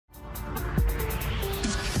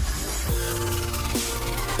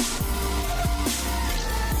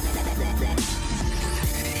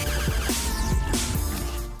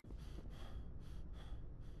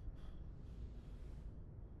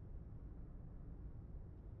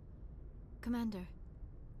Commander,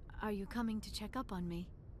 are you coming to check up on me?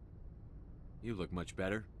 You look much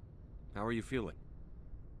better. How are you feeling?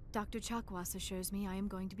 Dr. Chakwas assures me I am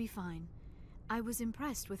going to be fine. I was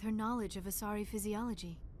impressed with her knowledge of Asari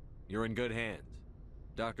physiology. You're in good hands.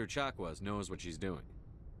 Dr. Chakwas knows what she's doing.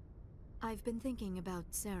 I've been thinking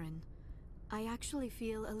about Saren. I actually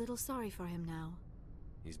feel a little sorry for him now.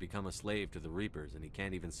 He's become a slave to the Reapers and he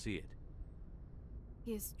can't even see it.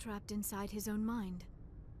 He is trapped inside his own mind.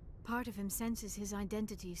 Part of him senses his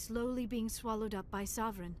identity slowly being swallowed up by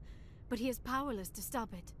Sovereign, but he is powerless to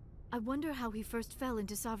stop it. I wonder how he first fell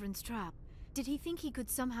into Sovereign's trap. Did he think he could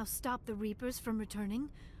somehow stop the Reapers from returning?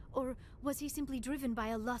 Or was he simply driven by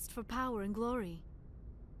a lust for power and glory?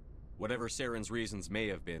 Whatever Saren's reasons may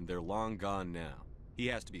have been, they're long gone now. He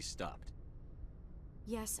has to be stopped.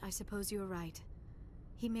 Yes, I suppose you're right.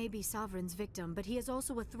 He may be Sovereign's victim, but he is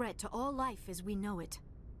also a threat to all life as we know it.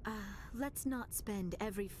 Let's not spend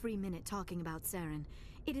every free minute talking about Saren.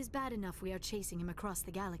 It is bad enough we are chasing him across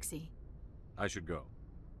the galaxy. I should go.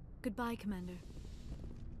 Goodbye, Commander.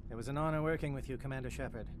 It was an honor working with you, Commander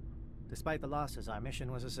Shepard. Despite the losses, our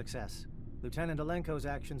mission was a success. Lieutenant Alenko's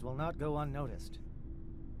actions will not go unnoticed.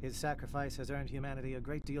 His sacrifice has earned humanity a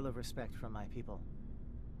great deal of respect from my people.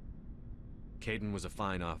 Kaidan was a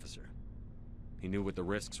fine officer. He knew what the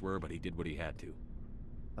risks were, but he did what he had to.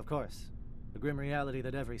 Of course. The grim reality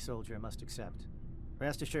that every soldier must accept.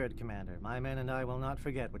 Rest assured, Commander, my men and I will not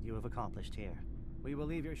forget what you have accomplished here. We will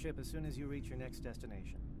leave your ship as soon as you reach your next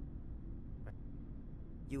destination.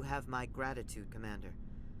 You have my gratitude, Commander.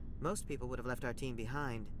 Most people would have left our team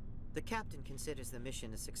behind. The captain considers the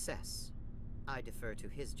mission a success. I defer to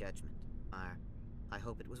his judgment. I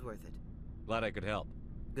hope it was worth it. Glad I could help.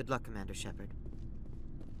 Good luck, Commander Shepard.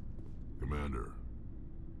 Commander,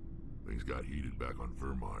 things got heated back on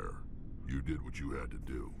Vermeer. You did what you had to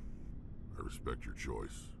do. I respect your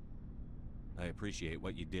choice. I appreciate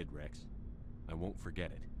what you did, Rex. I won't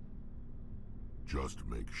forget it. Just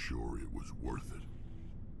make sure it was worth it.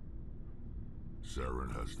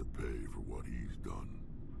 Saren has to pay for what he's done.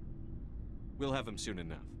 We'll have him soon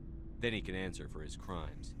enough. Then he can answer for his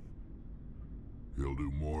crimes. He'll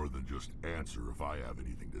do more than just answer if I have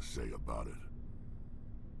anything to say about it.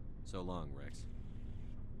 So long, Rex.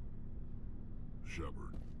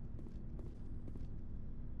 Shepard.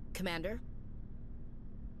 Commander?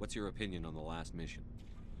 What's your opinion on the last mission?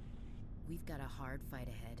 We've got a hard fight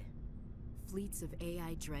ahead. Fleets of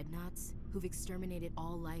AI dreadnoughts who've exterminated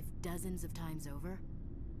all life dozens of times over.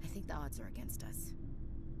 I think the odds are against us.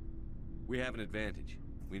 We have an advantage.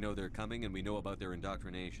 We know they're coming and we know about their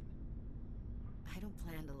indoctrination. I don't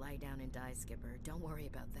plan to lie down and die, Skipper. Don't worry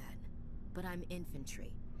about that. But I'm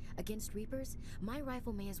infantry. Against Reapers, my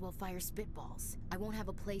rifle may as well fire spitballs. I won't have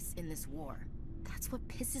a place in this war. That's what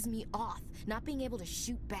pisses me off, not being able to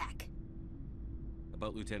shoot back.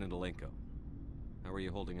 About Lieutenant Alenko. How are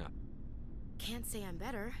you holding up? Can't say I'm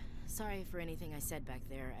better. Sorry for anything I said back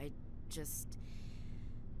there. I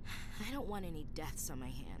don't want any deaths on my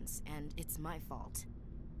hands, and it's my fault.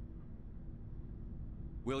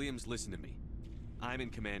 Williams, listen to me. I'm in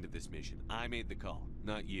command of this mission. I made the call,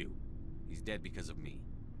 not you. He's dead because of me.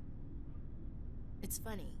 It's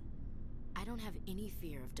funny. I don't have any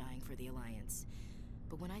fear of dying for the Alliance.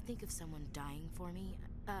 But when I think of someone dying for me,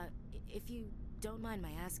 if you don't mind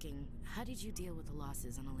my asking, how did you deal with the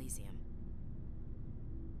losses on Elysium?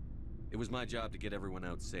 It was my job to get everyone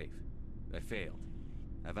out safe. I failed.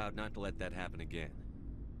 I vowed not to let that happen again.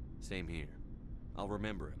 Same here. I'll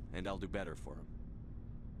remember him, and I'll do better for him.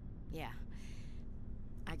 Yeah.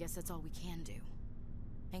 I guess that's all we can do.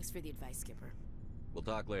 Thanks for the advice, Skipper. We'll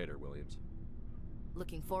talk later, Williams.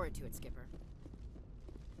 Looking forward to it, Skipper.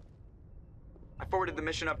 I forwarded the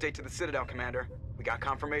mission update to the Citadel, Commander. We got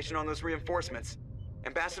confirmation on those reinforcements.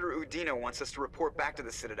 Ambassador Udino wants us to report back to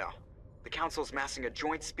the Citadel. The Council's massing a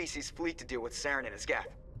joint species fleet to deal with Saren and his Geth.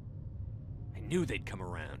 I knew they'd come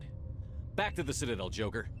around. Back to the Citadel,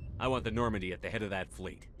 Joker. I want the Normandy at the head of that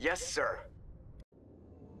fleet. Yes, sir.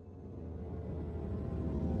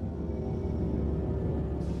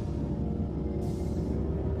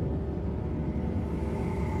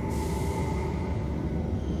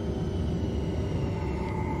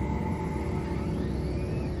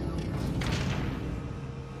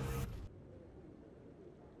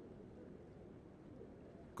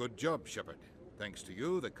 Good job, Shepard. Thanks to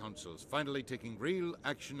you, the Council's finally taking real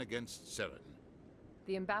action against Saren.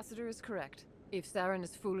 The Ambassador is correct. If Saren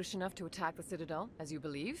is foolish enough to attack the Citadel, as you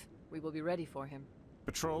believe, we will be ready for him.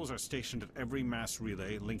 Patrols are stationed at every mass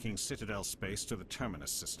relay linking Citadel space to the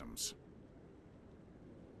Terminus systems.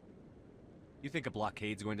 You think a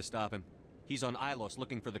blockade's going to stop him? He's on ILOS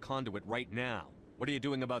looking for the conduit right now. What are you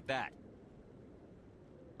doing about that?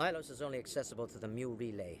 ILOS is only accessible to the Mu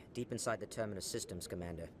relay, deep inside the Terminus systems,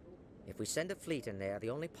 Commander. If we send a fleet in there, the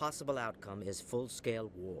only possible outcome is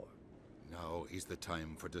full-scale war. Now is the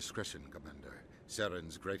time for discretion, Commander.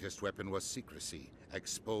 Saren's greatest weapon was secrecy.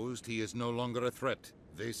 Exposed, he is no longer a threat.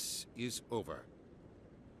 This is over.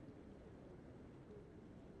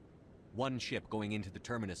 One ship going into the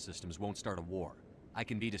Terminus systems won't start a war. I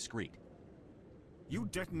can be discreet. You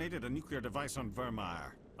detonated a nuclear device on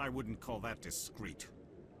Vermeer. I wouldn't call that discreet.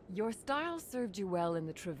 Your style served you well in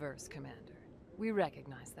the Traverse, Commander. We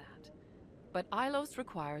recognize that. But ILOS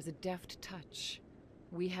requires a deft touch.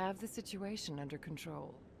 We have the situation under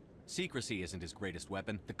control. Secrecy isn't his greatest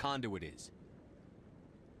weapon. The conduit is.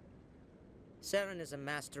 Saren is a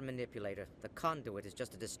master manipulator. The conduit is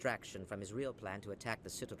just a distraction from his real plan to attack the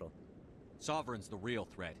Citadel. Sovereign's the real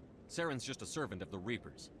threat. Saren's just a servant of the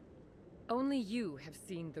Reapers. Only you have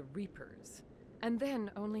seen the Reapers. And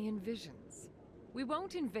then only in visions. We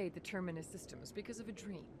won't invade the Terminus systems because of a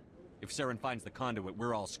dream. If Saren finds the conduit,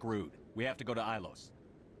 we're all screwed. We have to go to ILOS.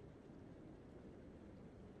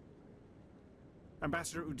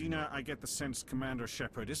 Ambassador Udina, I get the sense Commander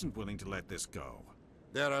Shepard isn't willing to let this go.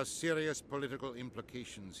 There are serious political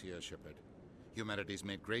implications here, Shepard. Humanity's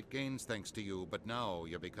made great gains thanks to you, but now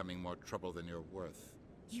you're becoming more trouble than you're worth.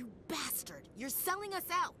 You bastard! You're selling us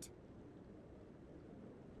out!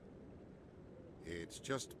 It's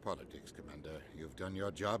just politics, Commander. You've done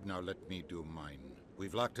your job, now let me do mine.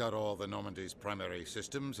 We've locked out all the Normandy's primary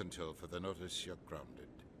systems until further notice you're grounded.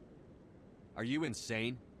 Are you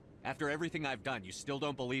insane? After everything I've done, you still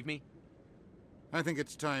don't believe me? I think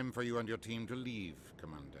it's time for you and your team to leave,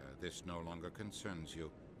 Commander. This no longer concerns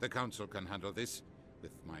you. The Council can handle this,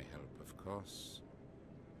 with my help, of course.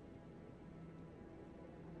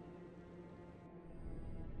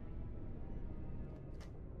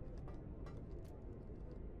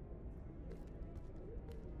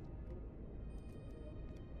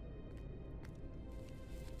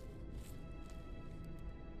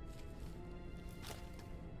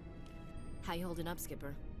 How you holding up,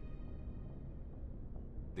 Skipper?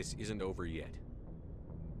 This isn't over yet.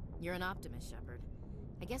 You're an optimist, Shepard.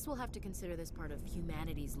 I guess we'll have to consider this part of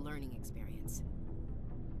humanity's learning experience.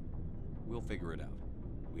 We'll figure it out.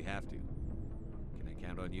 We have to. Can I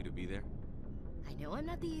count on you to be there? I know I'm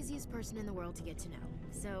not the easiest person in the world to get to know,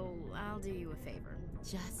 so I'll do you a favor.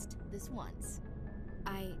 Just this once.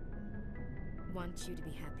 I want you to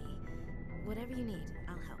be happy. Whatever you need,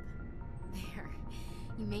 I'll help. There.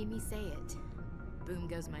 You made me say it. Boom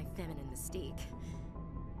goes my feminine mystique.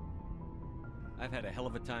 I've had a hell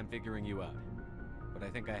of a time figuring you out. But I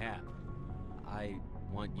think I have. I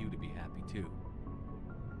want you to be happy, too.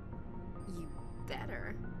 You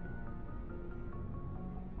better.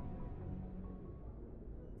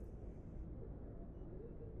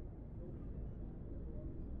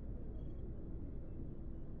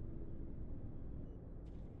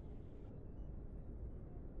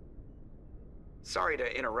 Sorry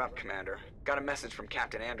to interrupt, Commander. Got a message from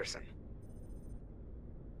Captain Anderson.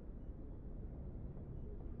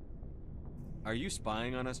 Are you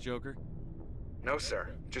spying on us, Joker? No, sir.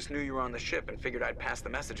 Just knew you were on the ship and figured I'd pass the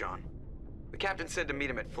message on. The captain said to meet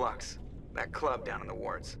him at Flux, that club down in the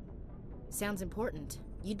wards. Sounds important.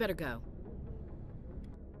 You'd better go.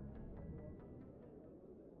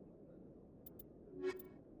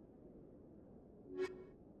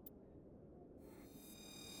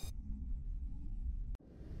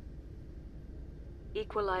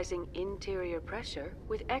 Equalizing interior pressure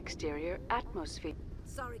with exterior atmosphere.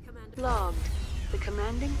 Sorry, Commander. Logged. The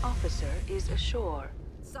commanding officer is ashore.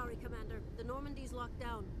 Sorry, Commander. The Normandy's locked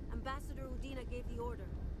down. Ambassador Udina gave the order.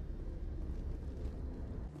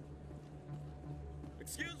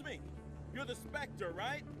 Excuse me. You're the Spectre,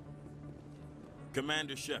 right?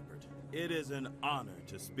 Commander Shepard, it is an honor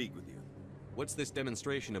to speak with you. What's this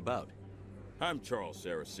demonstration about? I'm Charles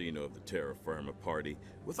Saraceno of the Terra Firma Party.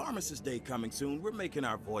 With Armistice Day coming soon, we're making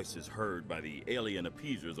our voices heard by the alien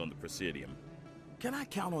appeasers on the Presidium. Can I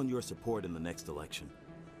count on your support in the next election?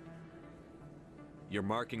 You're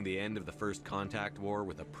marking the end of the First Contact War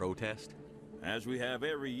with a protest? As we have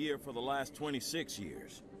every year for the last 26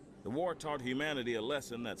 years. The war taught humanity a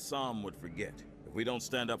lesson that some would forget. If we don't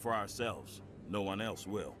stand up for ourselves, no one else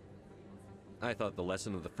will. I thought the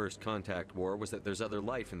lesson of the First Contact War was that there's other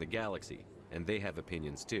life in the galaxy, and they have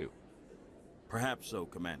opinions too. Perhaps so,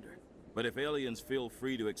 Commander. But if aliens feel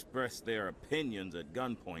free to express their opinions at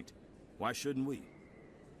gunpoint, why shouldn't we?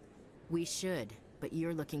 We should, but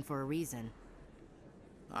you're looking for a reason.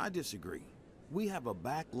 I disagree. We have a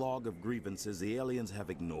backlog of grievances the aliens have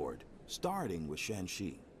ignored, starting with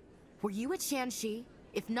Shanxi. Were you at Shanxi?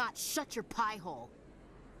 If not, shut your pie hole.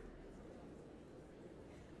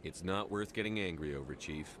 It's not worth getting angry over,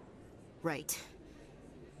 Chief. Right.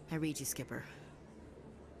 I read you, Skipper.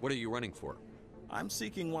 What are you running for? I'm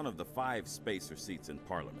seeking one of the 5 spacer seats in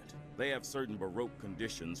Parliament. They have certain Baroque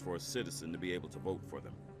conditions for a citizen to be able to vote for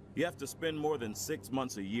them. You have to spend more than 6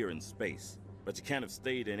 months a year in space, but you can't have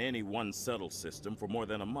stayed in any one settled system for more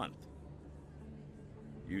than a month.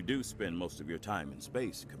 You do spend most of your time in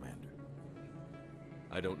space, Commander.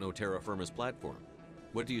 I don't know terra firma's platform.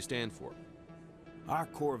 What do you stand for? Our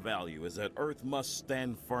core value is that Earth must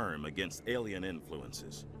stand firm against alien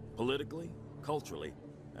influences, politically, culturally,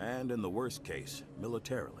 and in the worst case,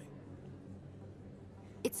 militarily.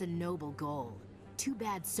 It's a noble goal. Too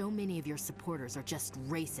bad so many of your supporters are just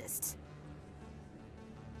racists.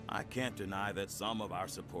 I can't deny that some of our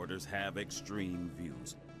supporters have extreme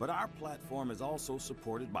views, but our platform is also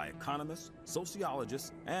supported by economists,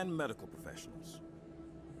 sociologists, and medical professionals.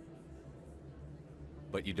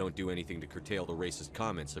 But you don't do anything to curtail the racist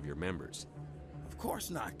comments of your members. Of course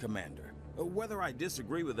not, Commander. Whether I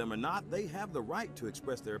disagree with them or not, they have the right to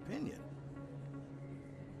express their opinion.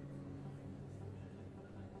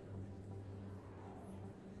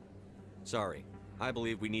 Sorry. I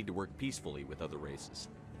believe we need to work peacefully with other races.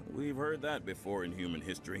 We've heard that before in human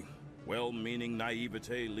history. Well-meaning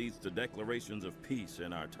naivete leads to declarations of peace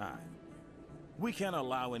in our time. We can't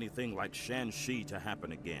allow anything like Shanxi to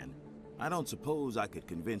happen again. I don't suppose I could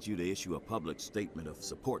convince you to issue a public statement of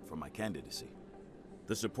support for my candidacy.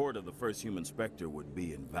 The support of the first human Spectre would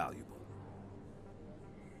be invaluable.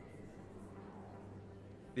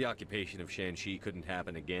 The occupation of Shanxi couldn't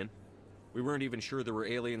happen again. We weren't even sure there were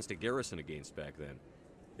aliens to garrison against back then.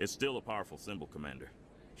 It's still a powerful symbol, Commander.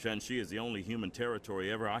 Shanxi is the only human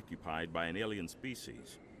territory ever occupied by an alien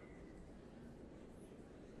species.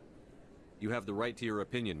 You have the right to your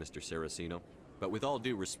opinion, Mr. Saraceno, but with all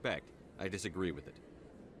due respect, I disagree with it.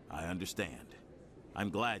 I understand. I'm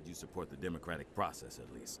glad you support the democratic process,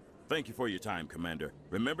 at least. Thank you for your time, Commander.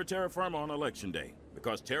 Remember Terra Firma on Election Day,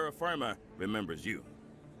 because Terra Firma remembers you.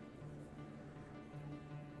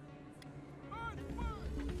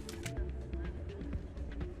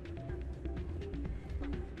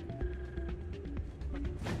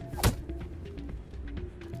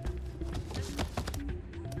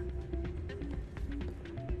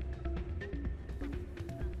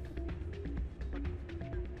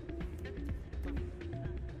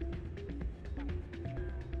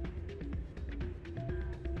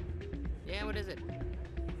 Yeah, what is it?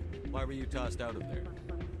 Why were you tossed out of there?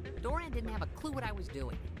 Doran didn't have a clue what I was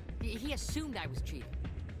doing. He assumed I was cheating.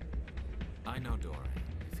 I know Doran.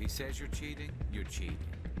 If he says you're cheating, you're cheating.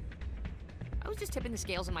 I was just tipping the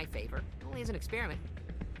scales in my favor, only as an experiment.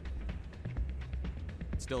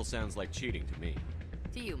 It still sounds like cheating to me.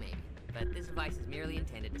 To you, maybe. But this device is merely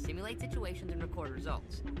intended to simulate situations and record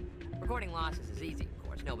results. Recording losses is easy, of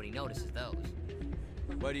course. Nobody notices those.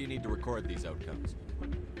 Why do you need to record these outcomes?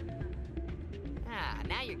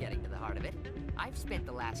 Now you're getting to the heart of it. I've spent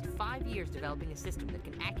the last 5 years developing a system that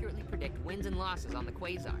can accurately predict wins and losses on the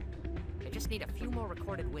Quasar. I just need a few more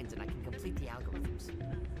recorded wins and I can complete the algorithms.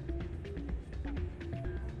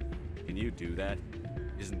 Can you do that?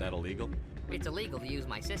 Isn't that illegal? It's illegal to use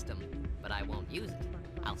my system, but I won't use it.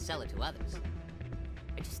 I'll sell it to others.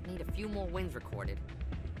 I just need a few more wins recorded.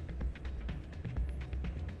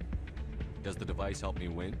 Does the device help me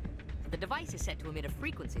win? The device is set to emit a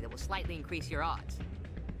frequency that will slightly increase your odds.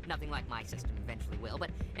 Nothing like my system eventually will, but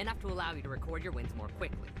enough to allow you to record your wins more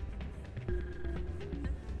quickly.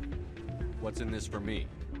 What's in this for me?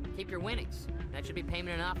 Keep your winnings. That should be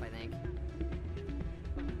payment enough, I think.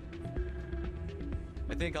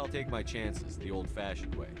 I think I'll take my chances the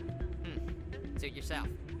old-fashioned way. Suit yourself.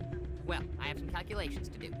 Well, I have some calculations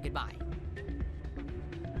to do. Goodbye.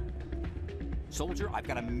 Soldier, I've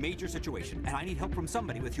got a major situation, and I need help from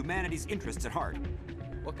somebody with humanity's interests at heart.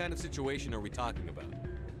 What kind of situation are we talking about?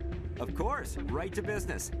 Of course, right to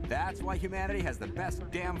business. That's why humanity has the best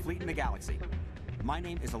damn fleet in the galaxy. My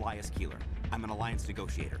name is Elias Keeler. I'm an alliance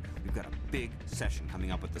negotiator. We've got a big session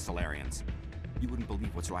coming up with the Solarians. You wouldn't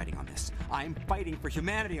believe what's riding on this. I'm fighting for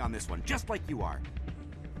humanity on this one, just like you are.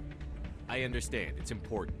 I understand. It's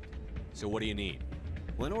important. So what do you need?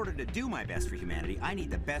 Well, in order to do my best for humanity, I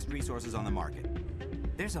need the best resources on the market.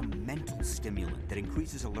 There's a mental stimulant that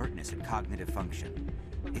increases alertness and cognitive function.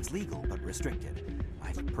 It's legal, but restricted.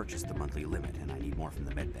 I've purchased the monthly limit, and I need more from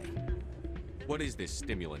the medbay. What is this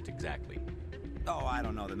stimulant exactly? Oh, I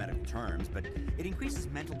don't know the medical terms, but it increases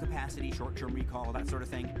mental capacity, short-term recall, that sort of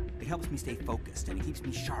thing. It helps me stay focused, and it keeps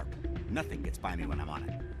me sharp. Nothing gets by me when I'm on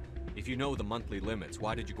it. If you know the monthly limits,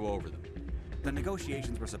 why did you go over them? The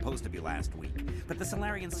negotiations were supposed to be last week, but the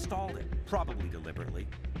Solarians stalled it, probably deliberately.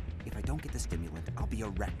 If I don't get the stimulant, I'll be a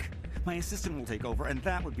wreck. My assistant will take over, and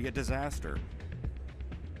that would be a disaster.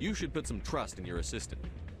 You should put some trust in your assistant.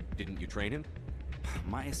 Didn't you train him?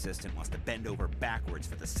 My assistant wants to bend over backwards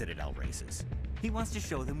for the Citadel races. He wants to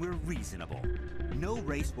show them we're reasonable. No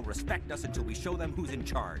race will respect us until we show them who's in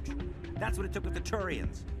charge. That's what it took with the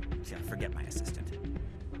Turians. Yeah, forget my assistant.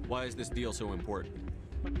 Why is this deal so important?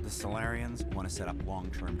 The Solarians want to set up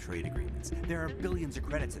long-term trade agreements. There are billions of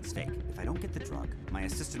credits at stake. If I don't get the drug, my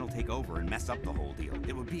assistant will take over and mess up the whole deal.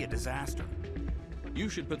 It would be a disaster. You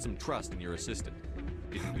should put some trust in your assistant.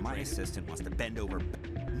 Didn't you My train assistant wants to bend over.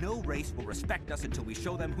 No race will respect us until we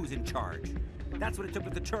show them who's in charge. That's what it took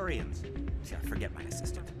with the Turians. Yeah, forget my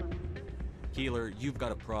assistant. Keeler, you've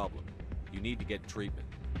got a problem. You need to get treatment.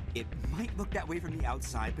 It might look that way from the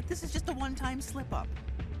outside, but this is just a one-time slip-up.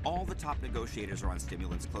 All the top negotiators are on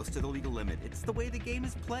stimulants close to the legal limit. It's the way the game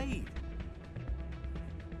is played.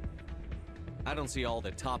 I don't see all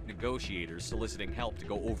the top negotiators soliciting help to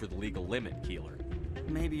go over the legal limit, Keeler.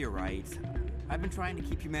 Maybe you're right. I've been trying to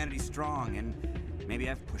keep humanity strong, and maybe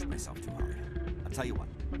I've pushed myself too hard. I'll tell you what,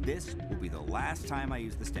 this will be the last time I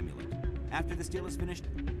use the stimulant. After this deal is finished,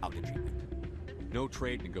 I'll get treatment. No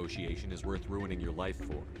trade negotiation is worth ruining your life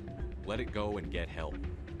for. Let it go and get help.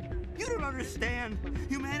 You don't understand.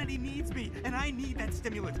 Humanity needs me, and I need that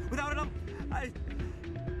stimulant. Without it, I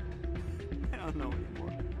don't know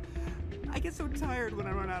anymore. I get so tired when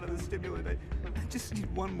I run out of the stimulant. I just need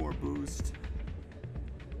one more boost.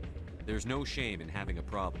 There's no shame in having a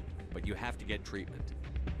problem, but you have to get treatment.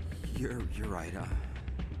 You're right.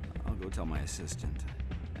 I'll go tell my assistant.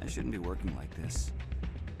 I shouldn't be working like this.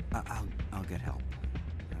 I'll get help.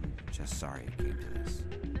 I'm just sorry it came to this.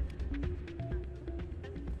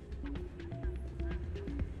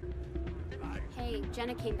 Hey,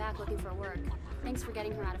 Jenna came back looking for work. Thanks for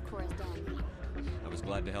getting her out of Cora's den. I was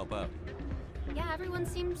glad to help out. Yeah, everyone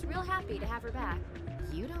seems real happy to have her back.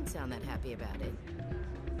 You don't sound that happy about it.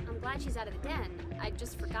 I'm glad she's out of the den. I'd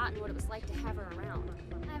just forgotten what it was like to have her around.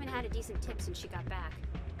 I haven't had a decent tip since she got back.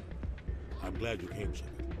 I'm glad you came,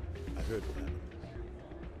 Shepard. I heard what happened.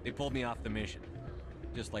 They pulled me off the mission.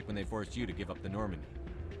 Just like when they forced you to give up the Normandy.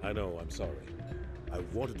 I know, I'm sorry. I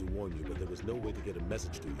wanted to warn you, but there was no way to get a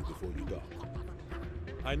message to you before you docked.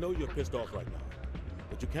 I know you're pissed off right now,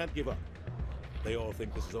 but you can't give up. They all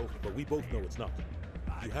think this is over, but we both know it's not.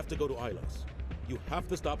 You have to go to ILOS. You have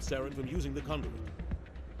to stop Saren from using the conduit.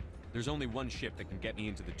 There's only one ship that can get me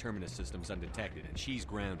into the Terminus systems undetected, and she's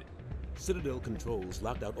grounded. Citadel controls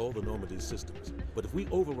locked out all the Normandy's systems, but if we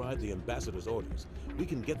override the Ambassador's orders, we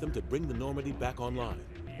can get them to bring the Normandy back online.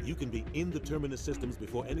 You can be in the Terminus systems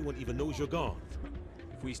before anyone even knows you're gone.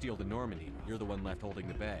 If we steal the Normandy, you're the one left holding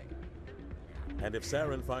the bag. And if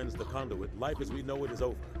Saren finds the conduit, life as we know it is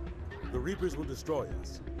over. The Reapers will destroy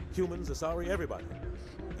us. Humans, Asari, everybody.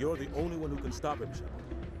 You're the only one who can stop him, Shepard.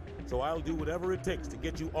 So I'll do whatever it takes to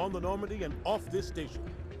get you on the Normandy and off this station.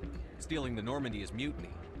 Stealing the Normandy is mutiny.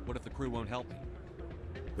 What if the crew won't help me?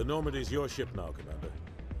 The Normandy's your ship now, Commander.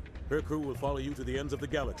 Her crew will follow you to the ends of the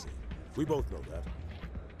galaxy. We both know that.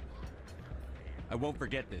 I won't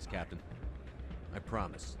forget this, Captain. I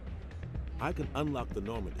promise. I can unlock the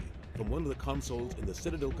Normandy from one of the consoles in the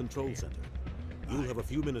Citadel Control Center. You'll have a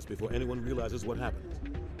few minutes before anyone realizes what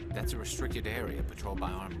happened. That's a restricted area patrolled by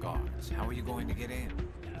armed guards. How are you going to get in?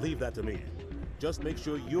 Leave that to me. Just make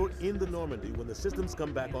sure you're in the Normandy when the systems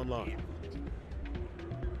come back online.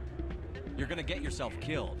 You're gonna get yourself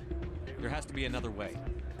killed. There has to be another way.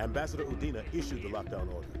 Ambassador Udina issued the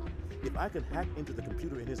lockdown order. If I can hack into the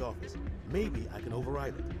computer in his office, maybe I can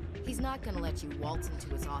override it. He's not gonna let you waltz into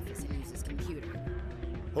his office and use his computer.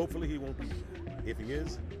 Hopefully he won't be. If he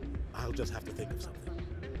is, I'll just have to think of something.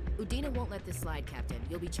 Udina won't let this slide, Captain.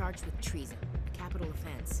 You'll be charged with treason, a capital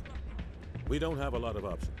offense. We don't have a lot of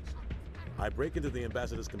options. I break into the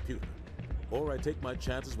Ambassador's computer, or I take my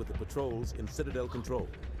chances with the patrols in Citadel Control.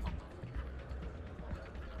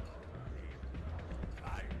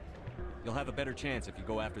 You'll have a better chance if you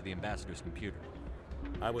go after the Ambassador's computer.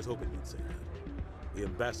 I was hoping you'd say that. The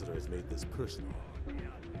Ambassador has made this personal.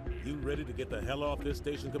 You ready to get the hell off this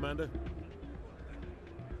station, Commander?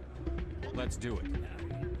 Let's do it.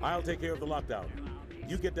 I'll take care of the lockdown.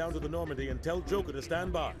 You get down to the Normandy and tell Joker to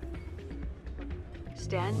stand by.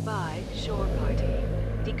 Stand by, shore party.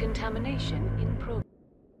 Decontamination in progress.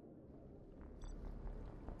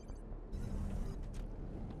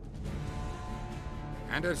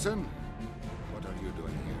 Anderson? What are you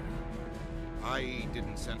doing here? I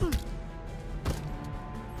didn't send...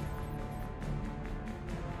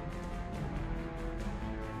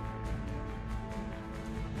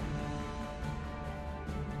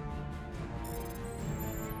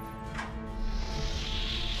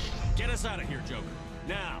 us out of here, Joker.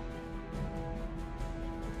 Now!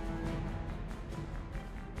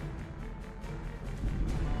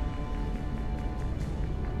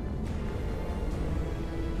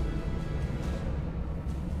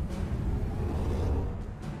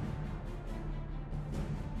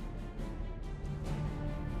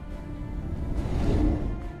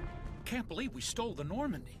 Can't believe we stole the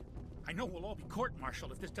Normandy. I know we'll all be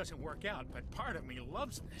court-martialed if this doesn't work out, but part of me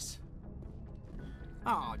loves this.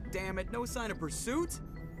 Aw, damn it, no sign of pursuit?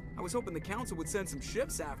 I was hoping the Council would send some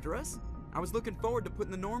ships after us. I was looking forward to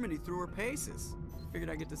putting the Normandy through her paces. Figured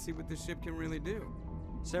I'd get to see what this ship can really do.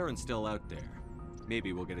 Saren's still out there.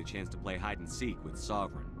 Maybe we'll get a chance to play hide-and-seek with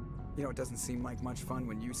Sovereign. You know, it doesn't seem like much fun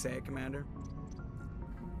when you say it, Commander.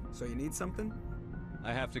 So you need something?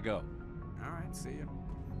 I have to go. Alright, see ya.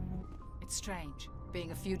 It's strange,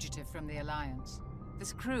 being a fugitive from the Alliance.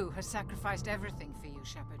 This crew has sacrificed everything for you,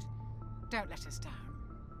 Shepard. Don't let us down.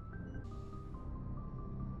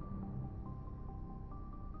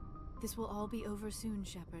 This will all be over soon,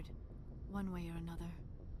 Shepard. One way or another.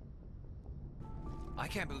 I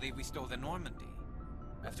can't believe we stole the Normandy.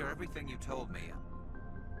 After everything you told me,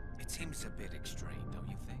 it seems a bit extreme, don't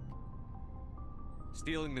you think?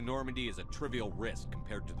 Stealing the Normandy is a trivial risk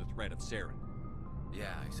compared to the threat of Saren.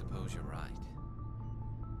 Yeah, I suppose you're right.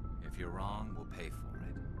 If you're wrong, we'll pay for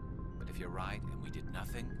it. But if you're right and we did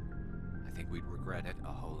nothing, I think we'd regret it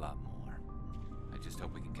a whole lot more. I just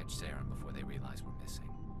hope we can catch Saren before they realize we're missing.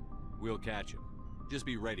 We'll catch him. Just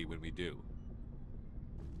be ready when we do.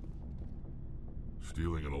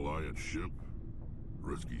 Stealing an Alliance ship?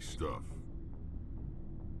 Risky stuff.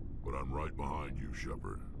 But I'm right behind you,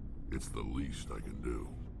 Shepard. It's the least I can do.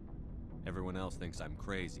 Everyone else thinks I'm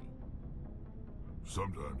crazy.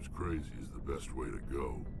 Sometimes crazy is the best way to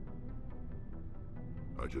go.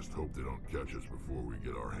 I just hope they don't catch us before we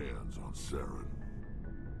get our hands on Saren.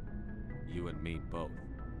 You and me both.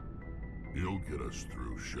 You'll get us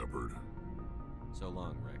through, Shepard. So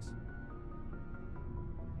long, Rex.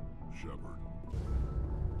 Shepard.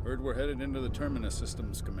 Heard we're headed into the Terminus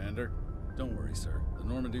systems, Commander. Don't worry, sir. The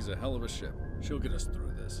Normandy's a hell of a ship. She'll get us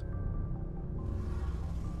through this.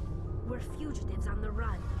 We're fugitives on the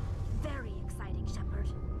run. Very exciting, Shepard.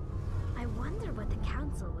 I wonder what the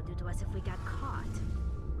Council would do to us if we got caught.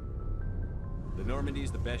 The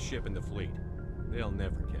Normandy's the best ship in the fleet. They'll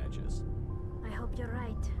never catch us. I hope you're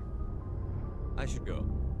right. I should go.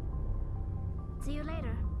 See you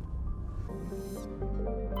later.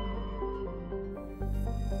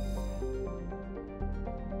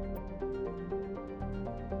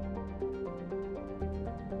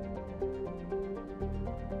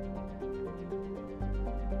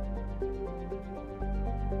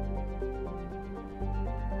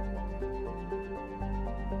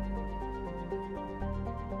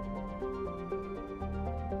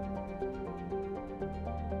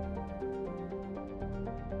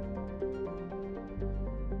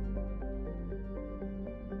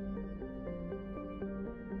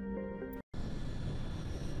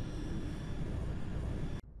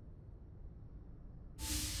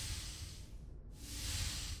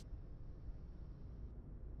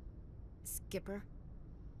 Skipper?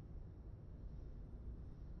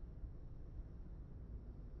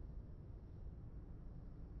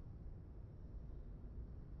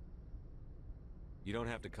 You don't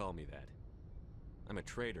have to call me that. I'm a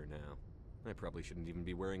traitor now. I probably shouldn't even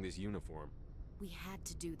be wearing this uniform. We had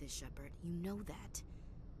to do this, Shepard. You know that.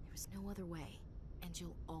 There was no other way. And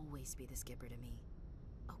you'll always be the skipper to me.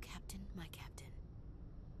 Oh, Captain, my Captain.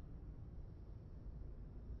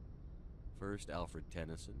 First Alfred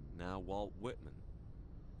Tennyson, now Walt Whitman.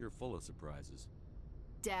 You're full of surprises.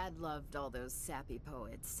 Dad loved all those sappy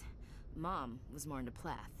poets. Mom was more into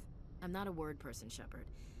Plath. I'm not a word person, Shepard.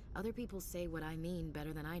 Other people say what I mean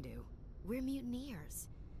better than I do. We're mutineers,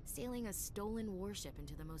 sailing a stolen warship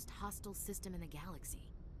into the most hostile system in the galaxy.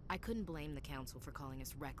 I couldn't blame the Council for calling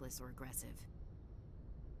us reckless or aggressive.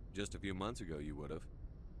 Just a few months ago, you would've.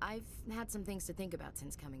 I've had some things to think about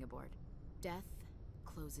since coming aboard. Death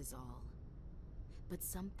closes all. But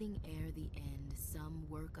something ere the end, some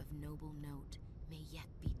work of noble note, may yet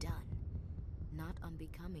be done. Not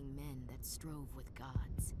unbecoming men that strove with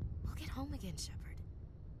gods. We'll get home again, Shepard.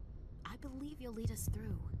 I believe you'll lead us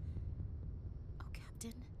through. Oh,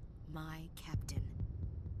 Captain, my Captain.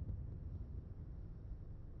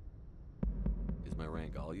 Is my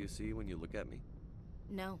rank all you see when you look at me?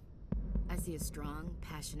 No. I see a strong,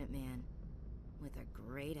 passionate man. With a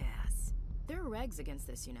great ass. There are regs against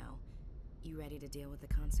this, you know. You ready to deal with the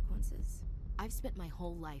consequences? I've spent my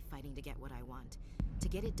whole life fighting to get what I want. To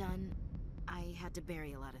get it done, I had to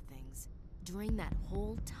bury a lot of things. During that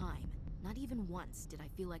whole time, Not even once did I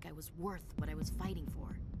feel like I was worth what I was fighting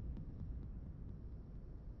for.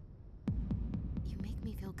 You make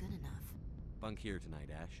me feel good enough. Bunk here tonight,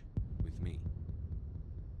 Ash. With me.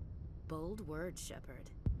 Bold words, Shepard.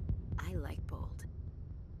 I like bold.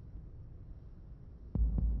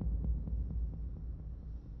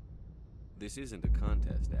 This isn't a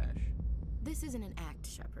contest, Ash. This isn't an act,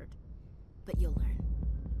 Shepard. But you'll learn.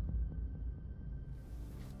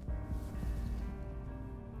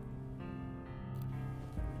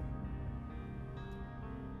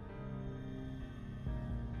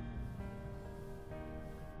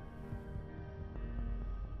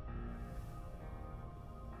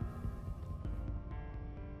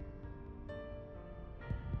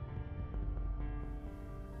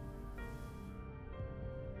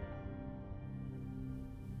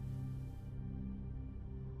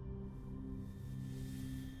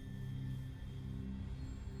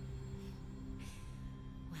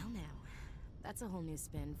 That's a whole new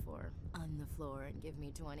spin for on the floor and give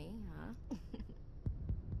me 20, huh?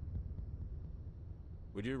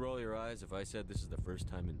 Would you roll your eyes if I said this is the first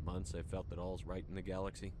time in months I felt that all's right in the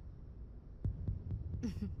galaxy?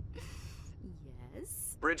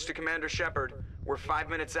 Yes? Bridge to Commander Shepard. We're 5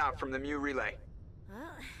 minutes out from the Mu relay.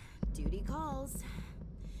 Duty calls.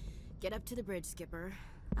 Get up to the bridge, Skipper.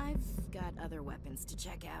 I've got other weapons to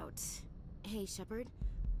check out. Hey, Shepard.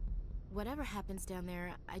 Whatever happens down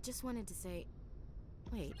there, I just wanted to say...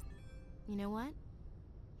 Wait, you know what?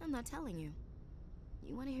 I'm not telling you.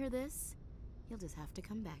 You want to hear this? You'll just have to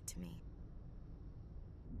come back to me.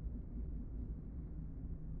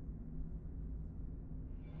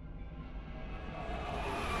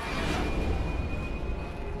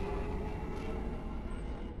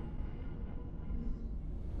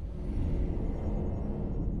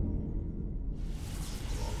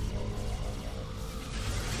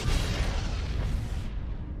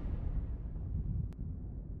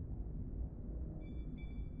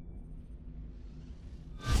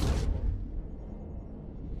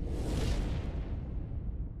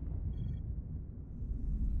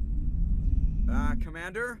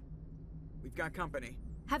 Commander? We've got company.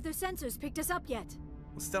 Have their sensors picked us up yet?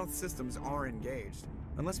 Well, stealth systems are engaged.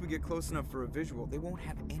 Unless we get close enough for a visual, they won't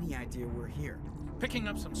have any idea we're here. Picking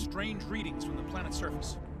up some strange readings from the planet's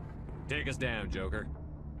surface. Take us down, Joker.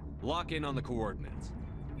 Lock in on the coordinates.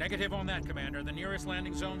 Negative on that, Commander. The nearest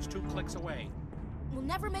landing zone's 2 clicks away. We'll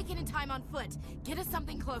never make it in time on foot. Get us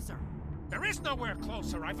something closer. There is nowhere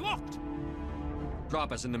closer. I've looked.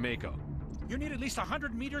 Drop us in the Mako. You need at least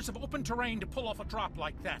 100 meters of open terrain to pull off a drop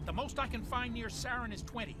like that. The most I can find near Saren is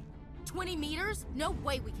 20. 20 meters? No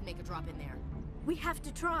way we can make a drop in there. We have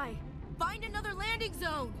to try. Find another landing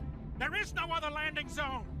zone! There is no other landing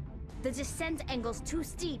zone! The descent angle's too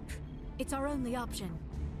steep. It's our only option.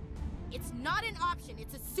 It's not an option,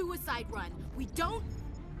 it's a suicide run. We don't...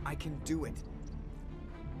 I can do it.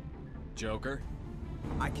 Joker?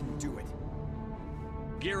 I can do it.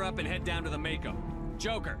 Gear up and head down to the Mako.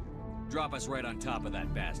 Joker! Drop us right on top of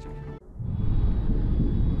that bastard.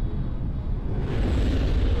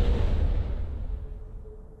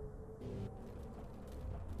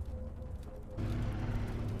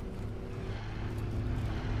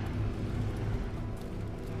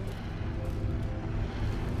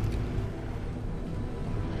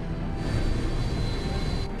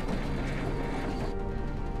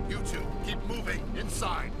 You two, keep moving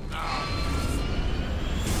inside now.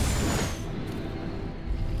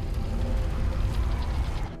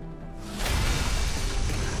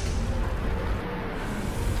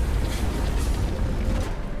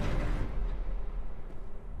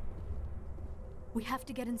 We have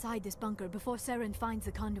to get inside this bunker before Saren finds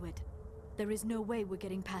the conduit. There is no way we're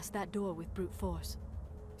getting past that door with brute force.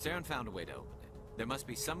 Saren found a way to open it. There must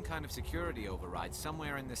be some kind of security override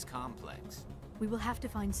somewhere in this complex. We will have to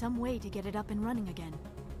find some way to get it up and running again.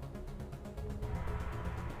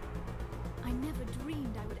 I never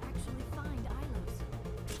dreamed I would actually find ILOS.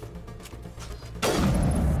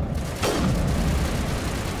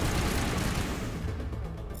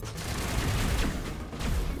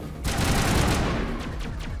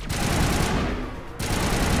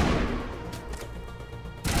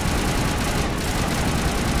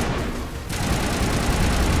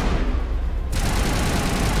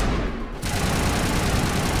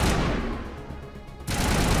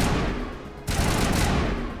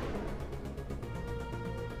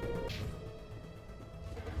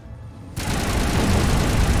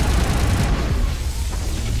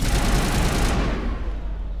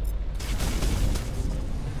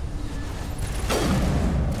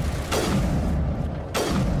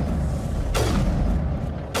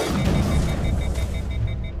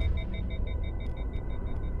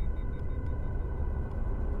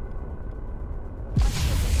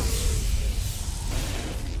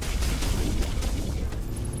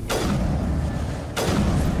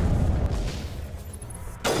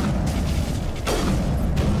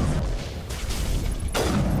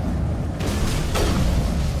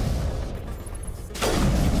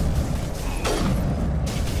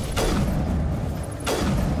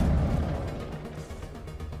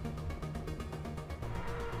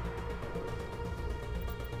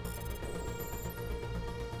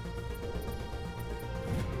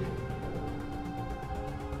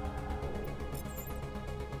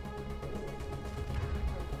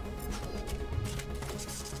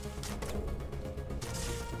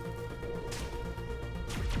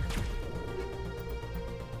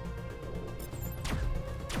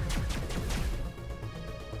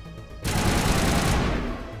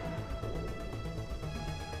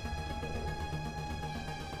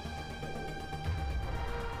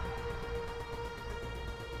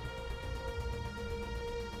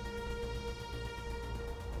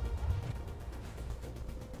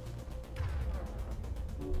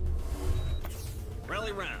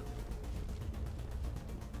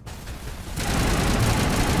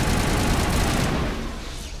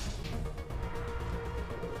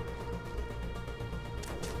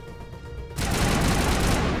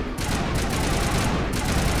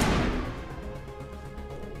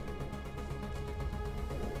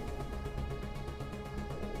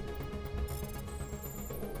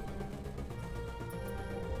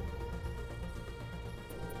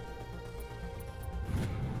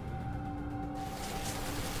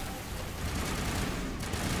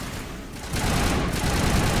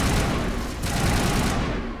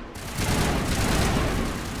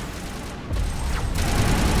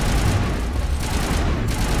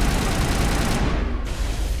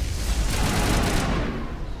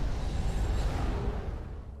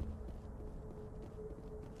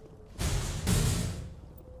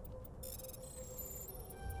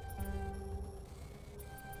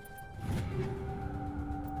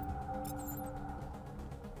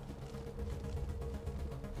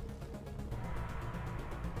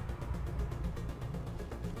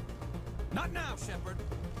 Not now, Shepard.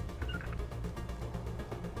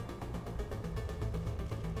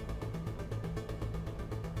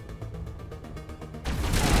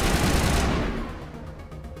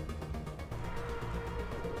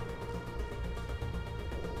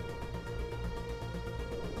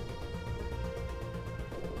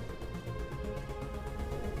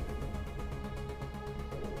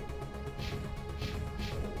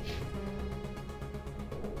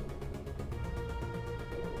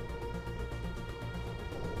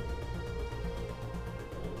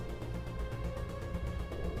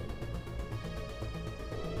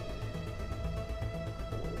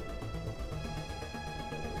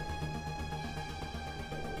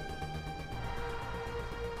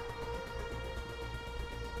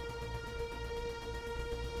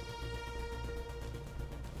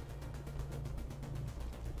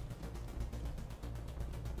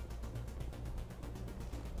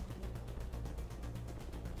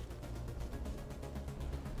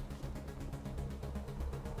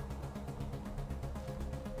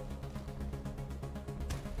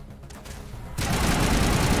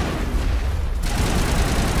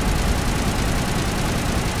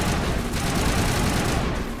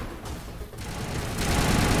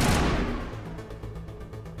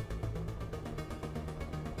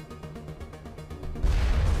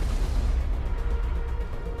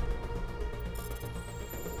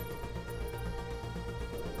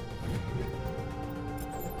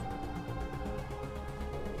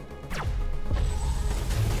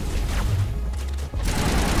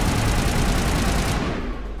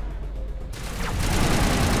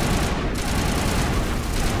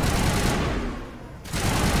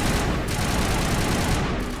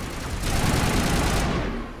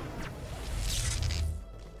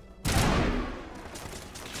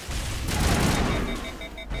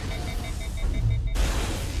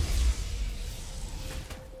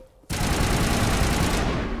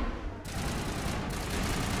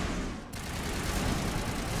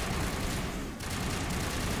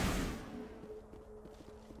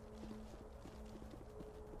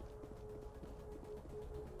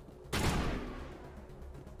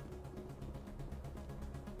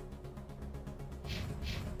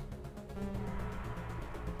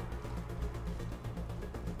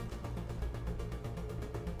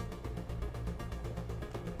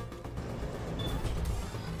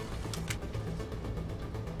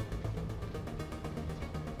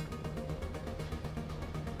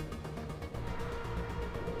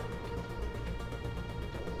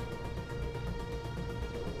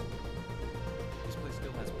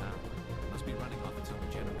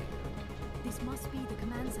 Must be the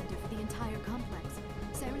command center for the entire complex.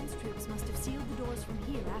 Saren's troops must have sealed the doors from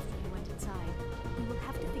here after he went inside. We will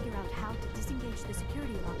have to figure out how to disengage the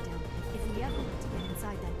security lockdown if we ever want to get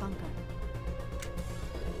inside that bunker.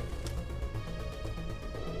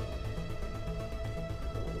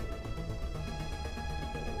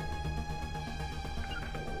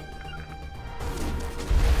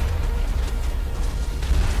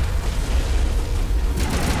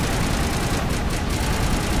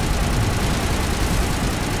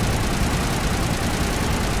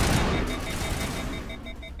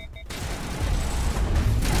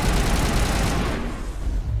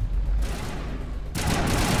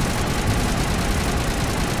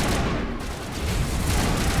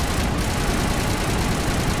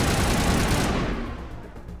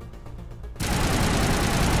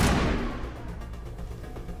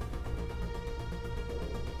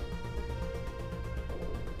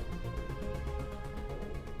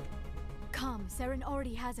 Saren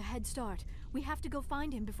already has a head start. We have to go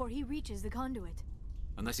find him before he reaches the conduit.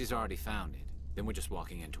 Unless he's already found it, then we're just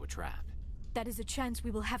walking into a trap. That is a chance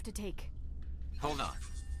we will have to take. Hold on.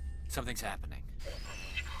 Something's happening.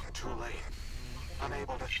 Too late.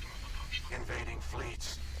 Unable to... Invading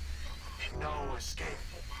fleets. No escape.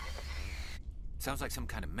 Sounds like some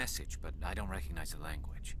kind of message, but I don't recognize the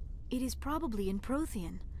language. It is probably in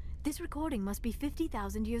Prothean. This recording must be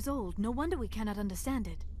 50,000 years old. No wonder we cannot understand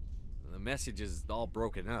it. The message is all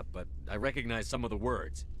broken up, but I recognize some of the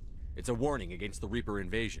words. It's a warning against the Reaper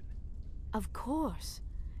invasion. Of course.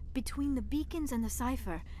 Between the beacons and the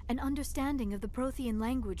cipher, an understanding of the Prothean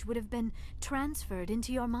language would have been transferred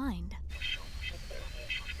into your mind.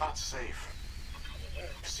 Not safe.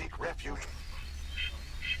 Seek refuge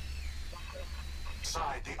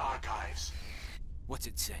inside the archives. What's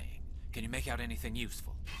it saying? Can you make out anything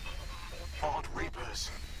useful? Fought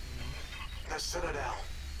Reapers. The Citadel.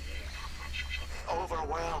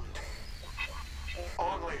 Overwhelmed.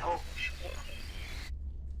 Only hope.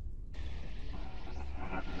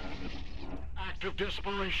 Act of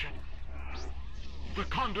desperation. The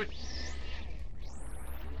conduit.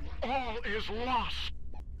 all is lost.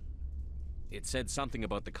 It said something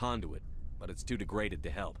about the conduit, but it's too degraded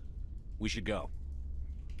to help. We should go.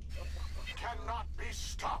 Cannot be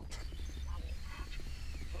stopped.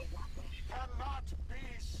 Cannot be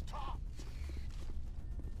stopped.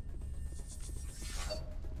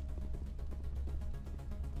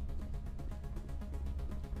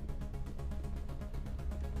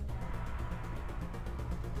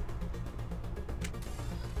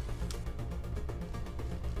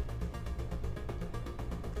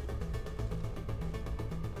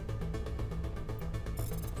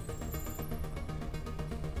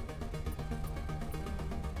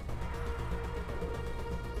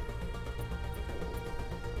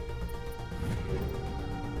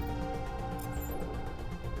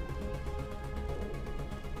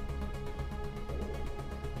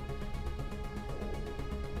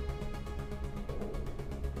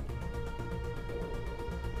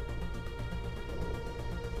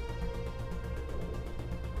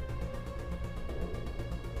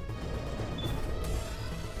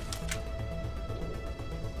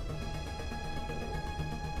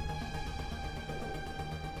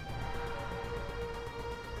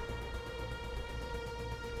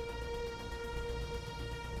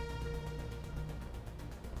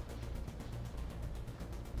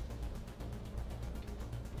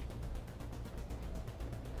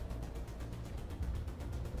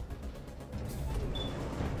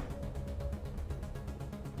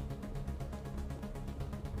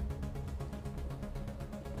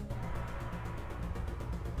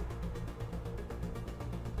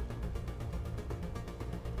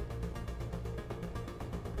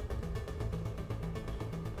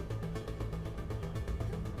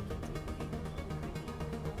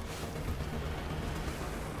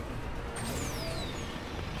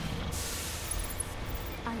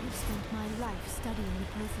 I have spent my life studying the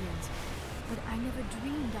Protheans, but I never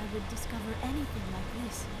dreamed I would discover anything like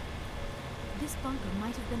this. This bunker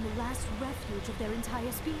might have been the last refuge of their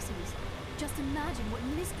entire species. Just imagine what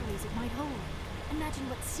mysteries it might hold. Imagine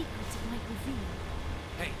what secrets it might reveal.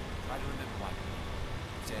 Hey, try to remember why.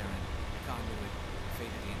 Saren, conduit,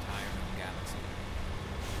 fate of the entire known galaxy.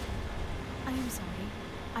 I am sorry.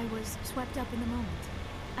 I was swept up in the moment.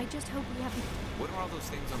 I just hope we have the... What are all those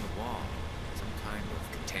things on the wall? Some kind of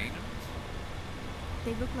containers?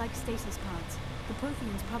 They look like stasis pods. The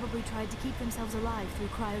Protheans probably tried to keep themselves alive through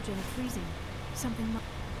cryogenic freezing. Something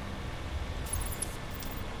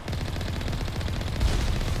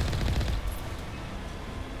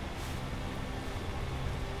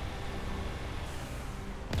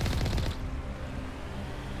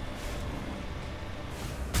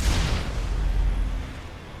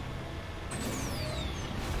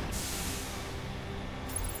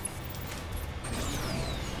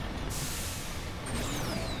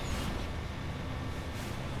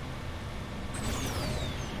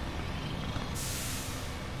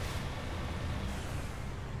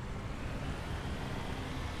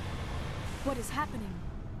What is happening?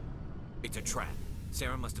 It's a trap.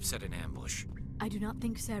 Sarah must have set an ambush. I do not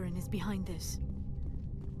think Saren is behind this.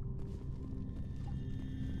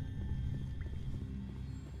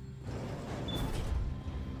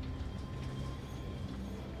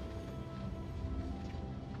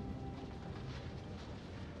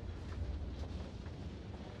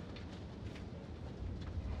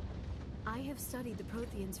 I have studied the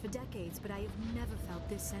Protheans for decades, but I have never felt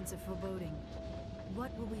this sense of foreboding.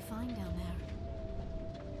 What will we find down there?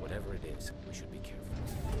 Whatever it is, we should be careful.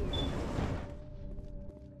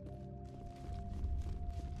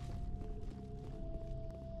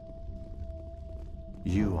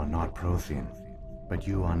 You are not Prothean, but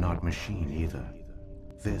you are not machine either.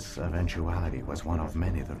 This eventuality was one of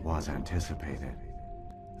many that was anticipated.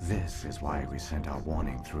 This is why we sent our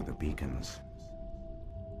warning through the beacons.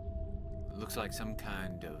 Looks like some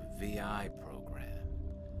kind of VI program.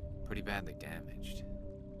 Pretty badly damaged.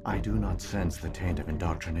 I do not sense the taint of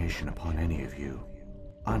indoctrination upon any of you.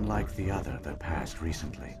 Unlike the other that passed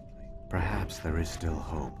recently. Perhaps there is still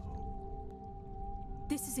hope.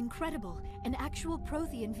 This is incredible. An actual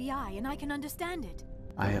Prothean VI, and I can understand it.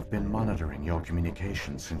 I have been monitoring your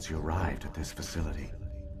communications since you arrived at this facility.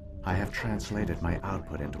 I have translated my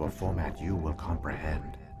output into a format you will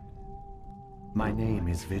comprehend. My name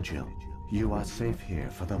is Vigil. You are safe here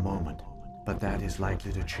for the moment, but that is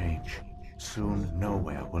likely to change. Soon,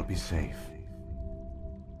 nowhere will be safe.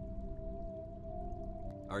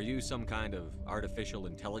 Are you some kind of artificial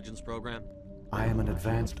intelligence program? I am an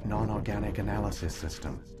advanced non-organic analysis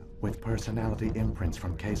system, with personality imprints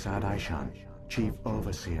from Kesad Aishan, Chief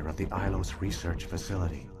Overseer of the ILOS Research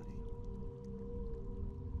Facility.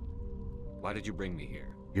 Why did you bring me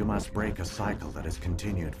here? You must break a cycle that has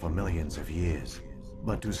continued for millions of years.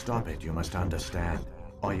 But to stop it, you must understand,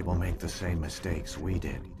 or you will make the same mistakes we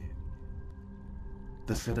did.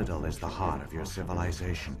 The Citadel is the heart of your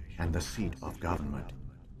civilization and the seat of government,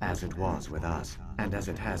 as it was with us, and as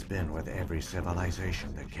it has been with every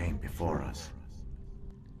civilization that came before us.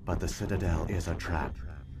 But the Citadel is a trap.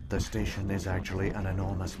 The station is actually an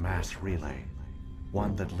enormous mass relay,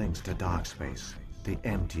 one that links to dark space, the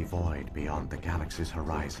empty void beyond the galaxy's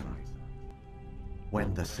horizon.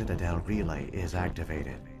 When the Citadel relay is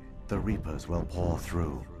activated, the Reapers will pour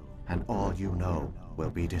through, and all you know will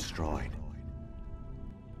be destroyed.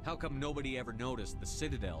 How come nobody ever noticed the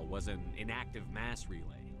Citadel was an inactive mass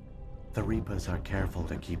relay? The Reapers are careful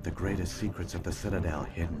to keep the greatest secrets of the Citadel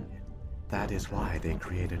hidden. That is why they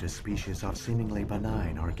created a species of seemingly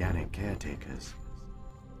benign organic caretakers.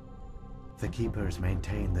 The Keepers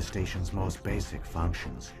maintain the station's most basic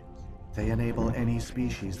functions. They enable any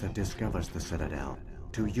species that discovers the Citadel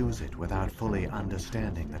to use it without fully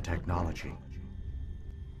understanding the technology.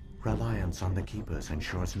 Reliance on the Keepers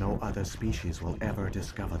ensures no other species will ever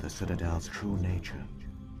discover the Citadel's true nature.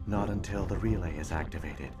 Not until the relay is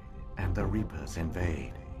activated and the Reapers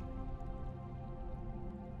invade.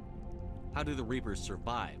 How do the Reapers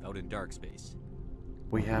survive out in dark space?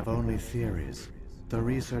 We have only theories. The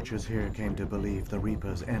researchers here came to believe the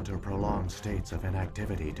Reapers enter prolonged states of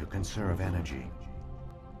inactivity to conserve energy.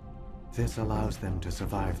 This allows them to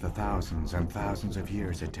survive the thousands and thousands of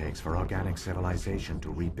years it takes for organic civilization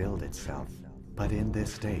to rebuild itself. But in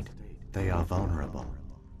this state, they are vulnerable.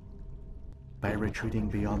 By retreating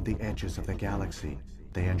beyond the edges of the galaxy,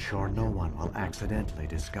 they ensure no one will accidentally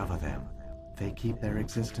discover them. They keep their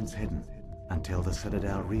existence hidden until the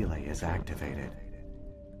Citadel relay is activated.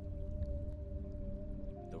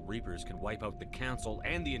 The Reapers can wipe out the Council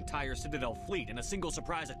and the entire Citadel fleet in a single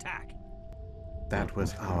surprise attack. That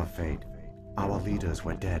was our fate. Our leaders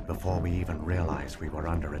were dead before we even realized we were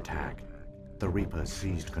under attack. The Reapers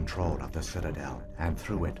seized control of the Citadel, and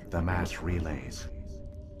through it, the mass relays.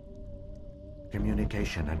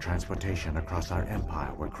 Communication and transportation across our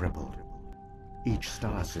empire were crippled. Each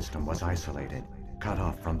star system was isolated, cut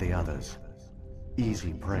off from the others.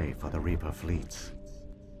 Easy prey for the Reaper fleets.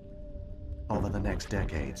 Over the next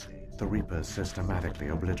decades, the Reapers systematically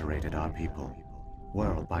obliterated our people.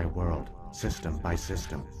 World by world, system by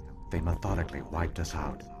system, they methodically wiped us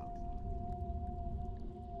out.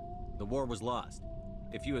 The war was lost.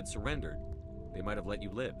 If you had surrendered, they might have let you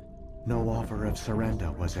live. No offer of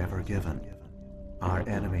surrender was ever given. Our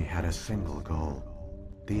enemy had a single goal: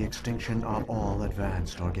 the extinction of all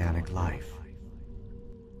advanced organic life.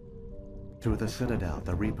 Through the Citadel,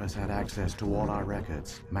 the Reapers had access to all our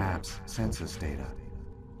records, maps, census data.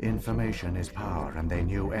 Information is power, and they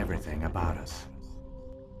knew everything about us.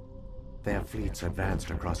 Their fleets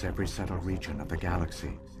advanced across every settled region of the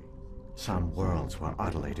galaxy. Some worlds were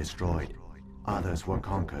utterly destroyed. Others were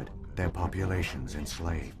conquered, their populations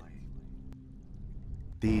enslaved.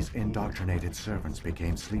 These indoctrinated servants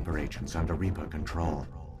became sleeper agents under Reaper control.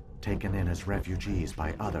 Taken in as refugees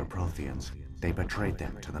by other Protheans, they betrayed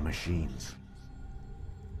them to the machines.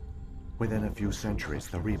 Within a few centuries,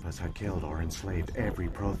 the Reapers had killed or enslaved every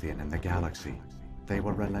Prothean in the galaxy. They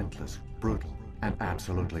were relentless, brutal, and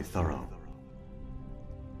absolutely thorough.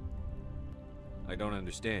 I don't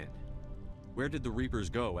understand. Where did the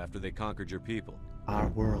Reapers go after they conquered your people? Our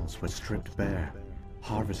worlds were stripped bare,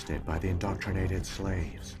 harvested by the indoctrinated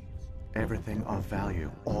slaves. Everything of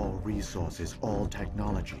value, all resources, all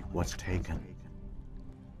technology was taken.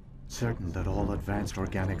 Certain that all advanced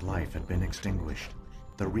organic life had been extinguished,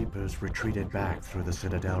 the Reapers retreated back through the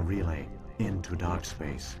Citadel relay into dark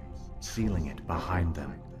space, sealing it behind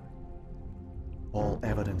them. All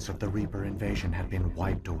evidence of the Reaper invasion had been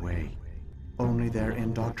wiped away. Only their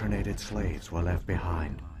indoctrinated slaves were left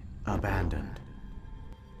behind, abandoned.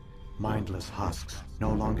 Mindless husks,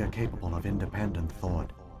 no longer capable of independent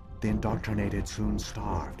thought, the indoctrinated soon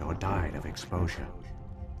starved or died of exposure.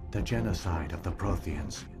 The genocide of the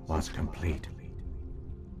Protheans was complete.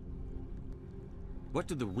 What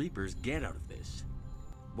do the Reapers get out of this?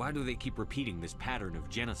 Why do they keep repeating this pattern of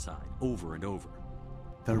genocide over and over?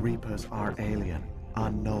 The Reapers are alien,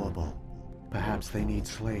 unknowable. Perhaps they need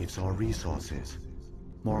slaves or resources.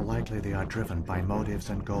 More likely they are driven by motives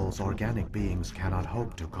and goals organic beings cannot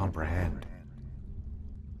hope to comprehend.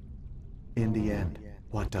 In the end,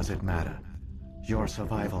 what does it matter? Your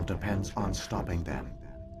survival depends on stopping them,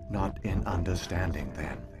 not in understanding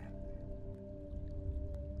them.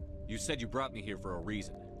 You said you brought me here for a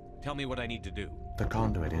reason. Tell me what I need to do. The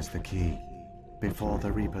conduit is the key. Before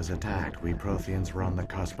the Reapers attacked, we Protheans were on the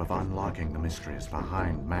cusp of unlocking the mysteries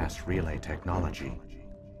behind mass relay technology.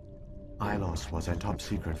 ILOS was a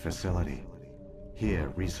top-secret facility.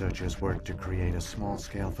 Here, researchers worked to create a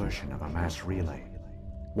small-scale version of a mass relay,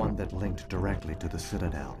 one that linked directly to the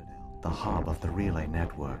Citadel, the hub of the relay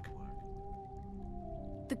network.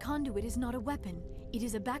 The conduit is not a weapon. It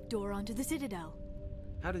is a backdoor onto the Citadel.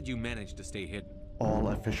 How did you manage to stay hidden? All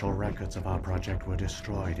official records of our project were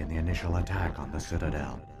destroyed in the initial attack on the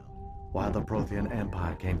Citadel. While the Prothean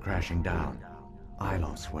Empire came crashing down,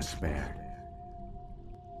 ILOS was spared.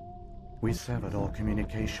 We severed all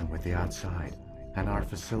communication with the outside, and our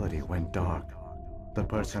facility went dark. The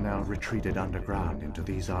personnel retreated underground into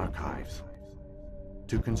these archives.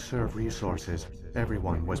 To conserve resources,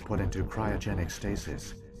 everyone was put into cryogenic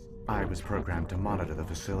stasis. I was programmed to monitor the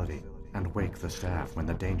facility and wake the staff when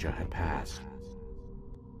the danger had passed.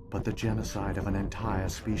 But the genocide of an entire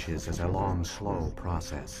species is a long, slow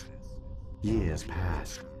process. Years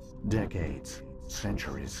passed, decades,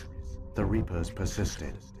 centuries. The Reapers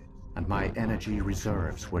persisted, and my energy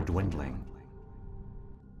reserves were dwindling.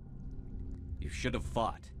 You should have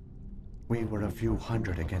fought. We were a few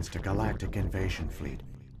hundred against a galactic invasion fleet.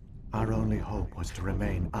 Our only hope was to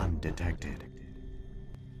remain undetected.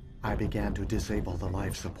 I began to disable the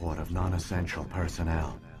life support of non-essential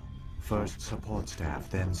personnel. First support staff,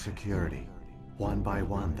 then security. One by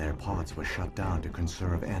one, their pods were shut down to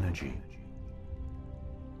conserve energy.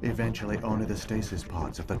 Eventually, only the stasis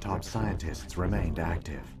pods of the top scientists remained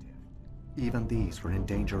active. Even these were in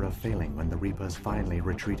danger of failing when the Reapers finally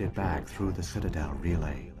retreated back through the Citadel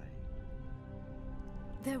relay.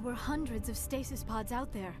 There were hundreds of stasis pods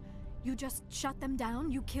out there. You just shut them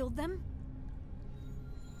down? You killed them?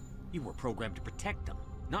 You were programmed to protect them,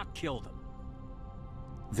 not kill them.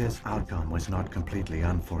 This outcome was not completely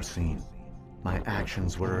unforeseen. My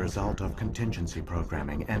actions were a result of contingency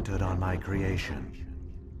programming entered on my creation.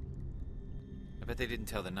 I bet they didn't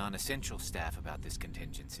tell the non-essential staff about this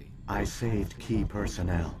contingency. I saved key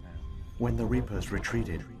personnel. When the Reapers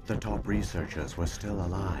retreated, the top researchers were still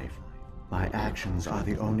alive. My actions are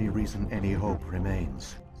the only reason any hope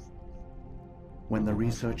remains. When the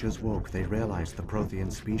researchers woke, they realized the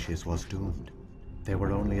Prothean species was doomed. There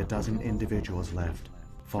were only a dozen individuals left,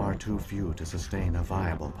 far too few to sustain a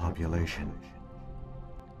viable population.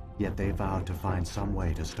 Yet they vowed to find some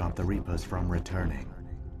way to stop the Reapers from returning.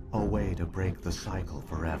 A way to break the cycle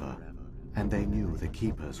forever. And they knew the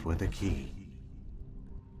Keepers were the key.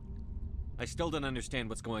 I still don't understand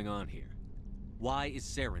what's going on here. Why is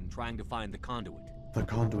Saren trying to find the conduit? The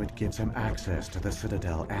conduit gives him access to the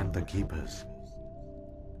Citadel and the Keepers.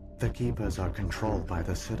 The Keepers are controlled by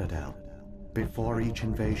the Citadel. Before each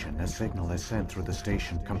invasion, a signal is sent through the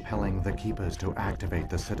station compelling the Keepers to activate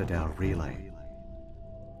the Citadel relay.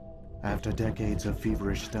 After decades of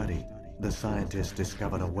feverish study, the scientists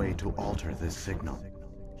discovered a way to alter this signal.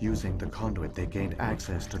 Using the conduit, they gained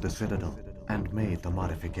access to the Citadel and made the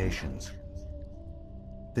modifications.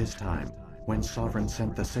 This time, when Sovereign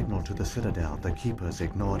sent the signal to the Citadel, the Keepers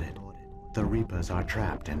ignored it. The Reapers are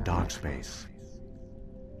trapped in dark space.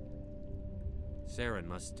 Saren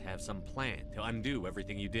must have some plan to undo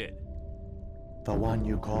everything you did. The one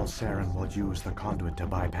you call Saren will use the conduit to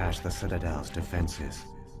bypass the Citadel's defenses.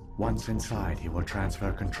 Once inside, he will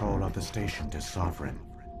transfer control of the station to Sovereign.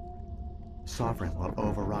 Sovereign will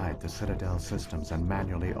override the Citadel systems and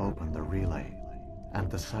manually open the relay,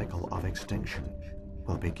 and the cycle of extinction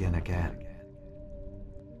will begin again.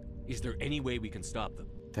 Is there any way we can stop them?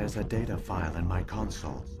 There's a data file in my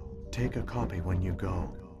console. Take a copy when you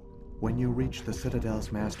go. When you reach the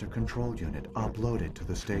Citadel's master control unit, upload it to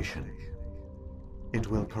the station. It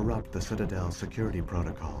will corrupt the Citadel's security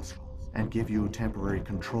protocols and give you temporary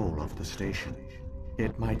control of the station.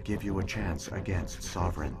 It might give you a chance against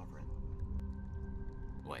Sovereign.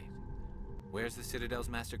 Wait, where's the Citadel's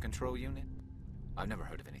master control unit? I've never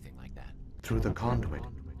heard of anything like that. Through the conduit,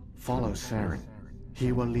 follow Saren.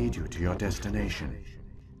 He will lead you to your destination.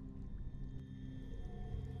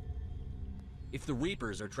 If the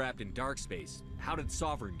Reapers are trapped in dark space, how did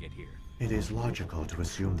Sovereign get here? It is logical to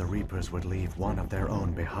assume the Reapers would leave one of their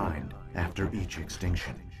own behind after each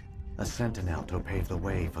extinction. A sentinel to pave the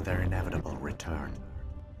way for their inevitable return.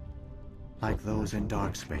 Like those in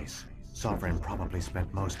dark space, Sovereign probably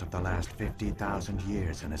spent most of the last 50,000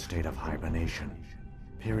 years in a state of hibernation.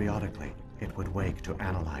 Periodically, it would wake to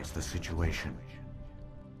analyze the situation.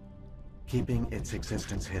 Keeping its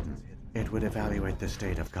existence hidden, it would evaluate the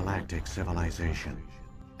state of galactic civilization.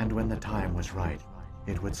 And when the time was right,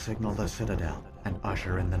 it would signal the Citadel and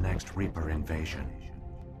usher in the next Reaper invasion.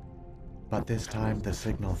 But this time the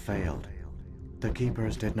signal failed. The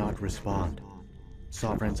Keepers did not respond.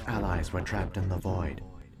 Sovereign's allies were trapped in the void.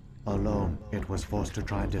 Alone, it was forced to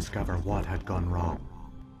try and discover what had gone wrong.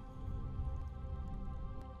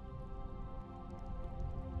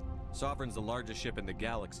 Sovereign's the largest ship in the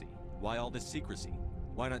galaxy. Why all this secrecy?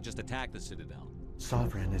 Why not just attack the Citadel?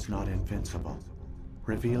 Sovereign is not invincible.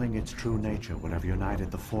 Revealing its true nature would have united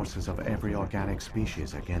the forces of every organic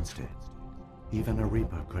species against it. Even a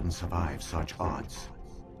Reaper couldn't survive such odds.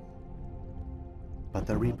 But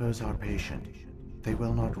the Reapers are patient. They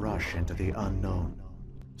will not rush into the unknown.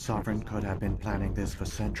 Sovereign could have been planning this for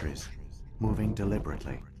centuries, moving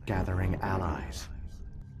deliberately, gathering allies.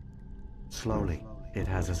 Slowly, it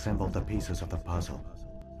has assembled the pieces of the puzzle,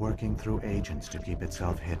 working through agents to keep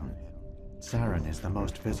itself hidden. Saren is the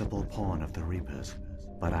most visible pawn of the Reapers,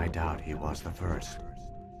 but I doubt he was the first.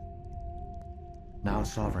 Now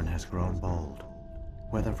Sovereign has grown bold.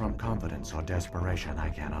 Whether from confidence or desperation, I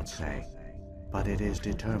cannot say. But it is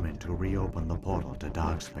determined to reopen the portal to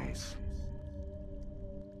dark space.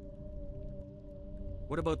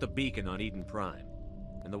 What about the beacon on Eden Prime?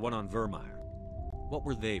 And the one on Vermeer? What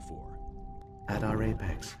were they for? At our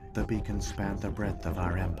apex, the beacons spanned the breadth of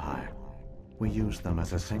our empire. We used them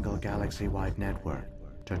as a single galaxy-wide network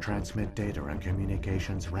to transmit data and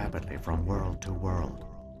communications rapidly from world to world.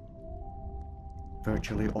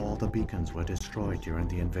 Virtually all the beacons were destroyed during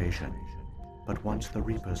the invasion, but once the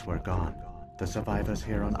Reapers were gone, the survivors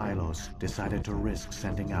here on ILOS decided to risk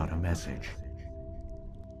sending out a message.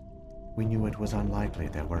 We knew it was unlikely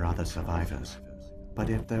there were other survivors,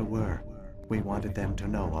 but if there were, we wanted them to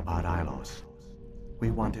know about ILOS.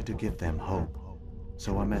 We wanted to give them hope,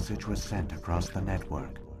 so a message was sent across the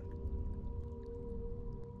network.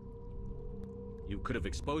 You could have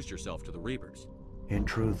exposed yourself to the Reapers. In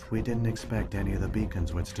truth, we didn't expect any of the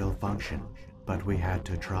beacons would still function, but we had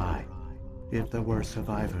to try. If there were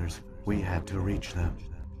survivors, we had to reach them.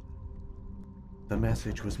 The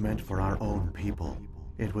message was meant for our own people.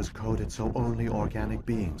 It was coded so only organic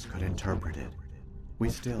beings could interpret it. We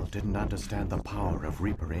still didn't understand the power of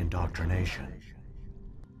Reaper indoctrination.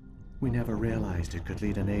 We never realized it could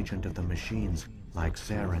lead an agent of the machines, like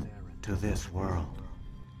Saren, to this world.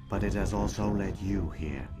 But it has also led you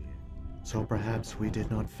here. So perhaps we did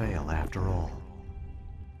not fail after all.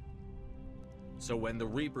 So when the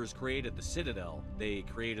Reapers created the Citadel, they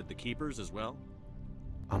created the Keepers as well?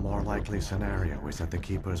 A more likely scenario is that the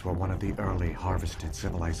Keepers were one of the early harvested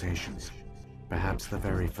civilizations. Perhaps the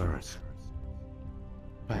very first.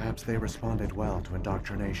 Perhaps they responded well to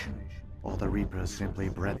indoctrination, or the Reapers simply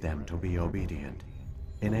bred them to be obedient.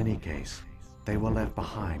 In any case, they were left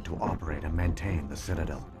behind to operate and maintain the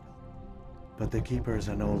Citadel. But the Keepers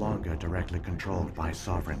are no longer directly controlled by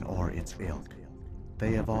Sovereign or its ilk.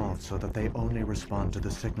 They evolved so that they only respond to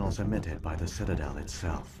the signals emitted by the Citadel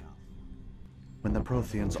itself. When the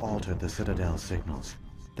Protheans altered the Citadel's signals,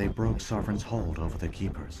 they broke Sovereign's hold over the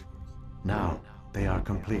Keepers. Now, they are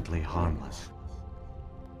completely harmless.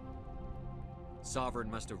 Sovereign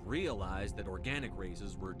must have realized that organic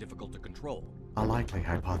races were difficult to control. A likely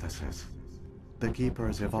hypothesis. The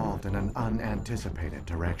Keepers evolved in an unanticipated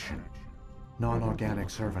direction. Non-organic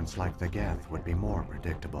servants like the Geth would be more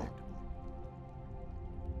predictable.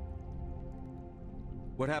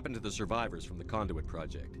 What happened to the survivors from the Conduit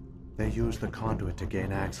project? They used the Conduit to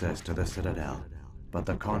gain access to the Citadel, but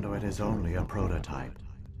the Conduit is only a prototype.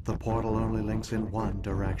 The portal only links in one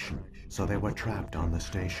direction, so they were trapped on the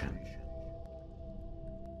station.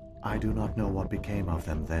 I do not know what became of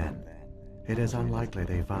them then. It is unlikely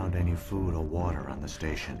they found any food or water on the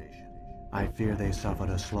station. I fear they suffered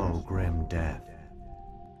a slow, grim death.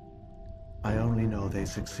 I only know they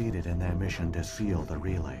succeeded in their mission to seal the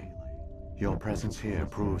relay. Your presence here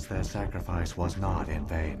proves their sacrifice was not in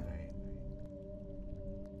vain.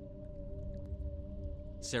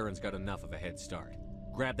 Saren's got enough of a head start.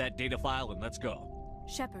 Grab that data file and let's go.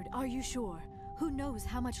 Shepard, are you sure? Who knows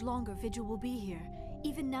how much longer Vigil will be here?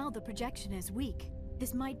 Even now the projection is weak.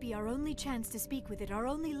 This might be our only chance to speak with it, our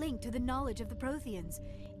only link to the knowledge of the Protheans.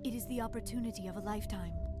 It is the opportunity of a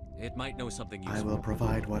lifetime. It might know something useful. I will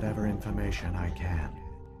provide whatever information I can.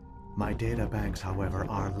 My data banks, however,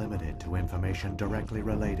 are limited to information directly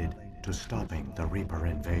related to stopping the Reaper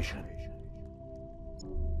invasion.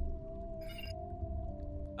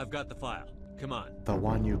 I've got the file. Come on. The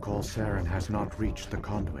one you call Saren has not reached the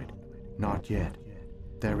Conduit. Not yet.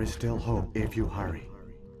 There is still hope if you hurry.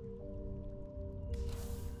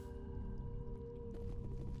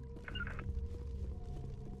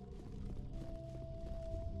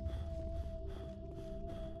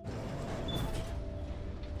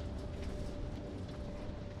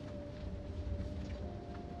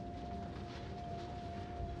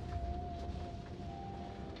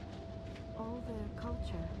 All their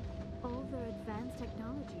culture, all their advanced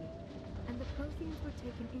technology, and the Protheans were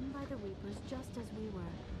taken in by the Reapers just as we were.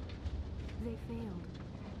 They failed.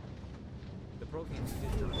 The Protheans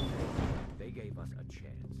did not fail. They gave us a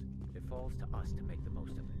chance. It falls to us to make the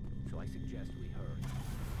most of it. So I suggest we hurry.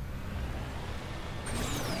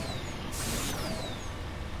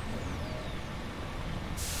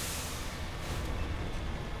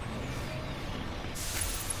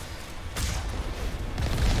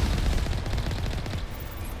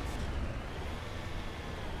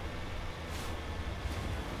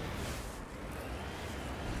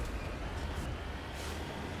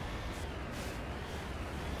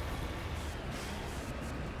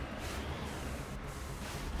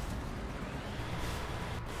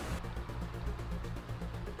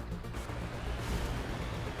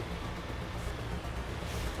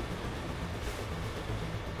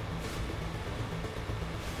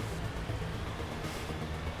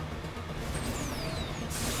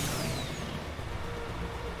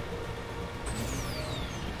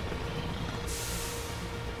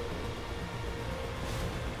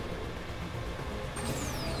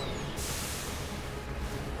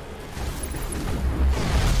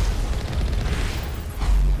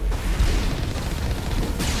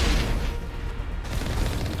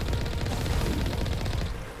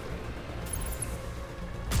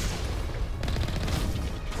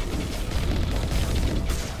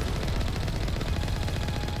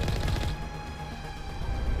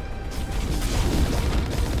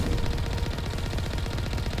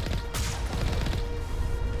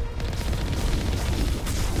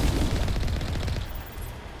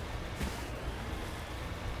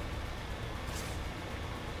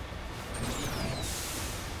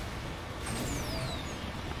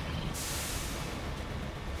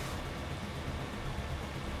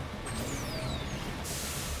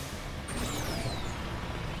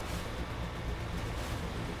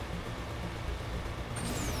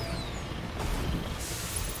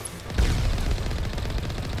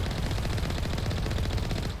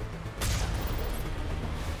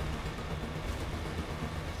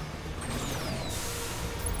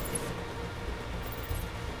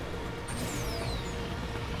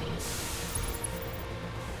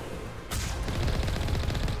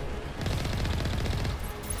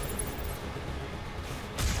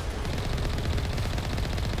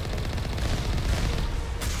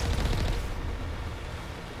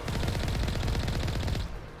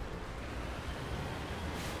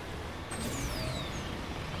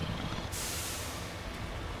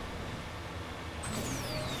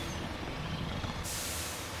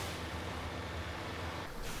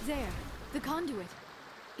 There, the conduit.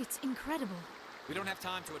 It's incredible. We don't have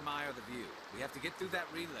time to admire the view. We have to get through that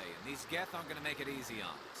relay, and these Geth aren't gonna make it easy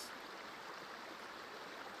on us.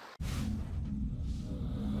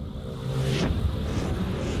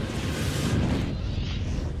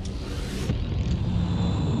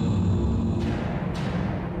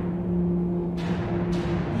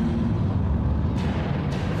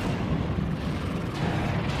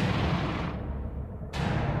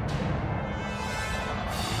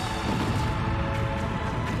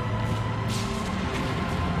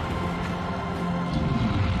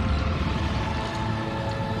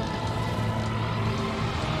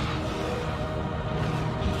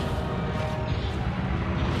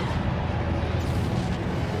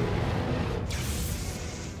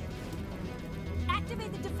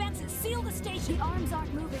 The arms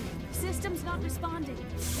aren't moving. System's not responding.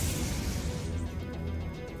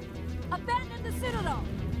 Abandon the Citadel!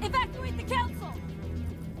 Evacuate the Council!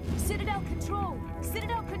 Citadel Control!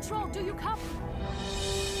 Citadel Control, do you copy?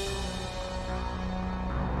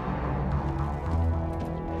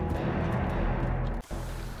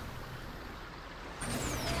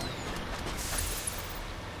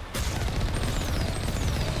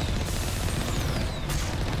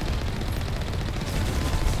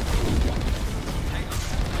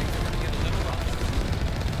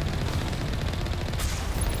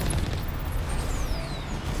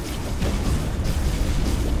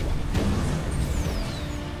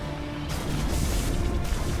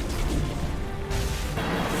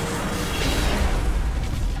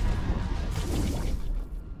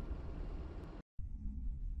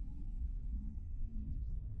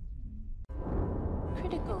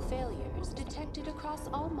 Failures detected across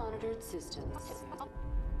all monitored systems.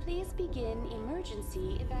 Please begin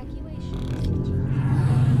emergency evacuation.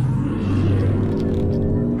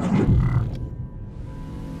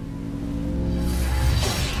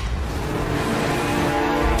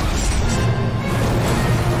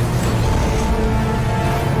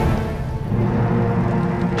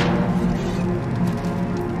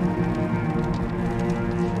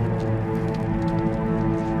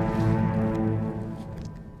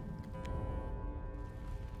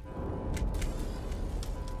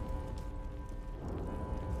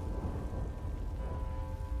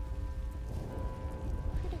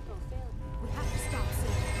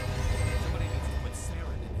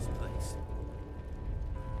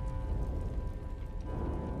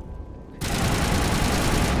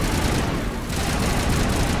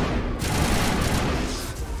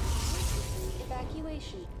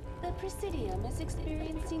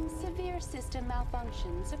 experiencing severe system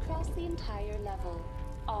malfunctions across the entire level.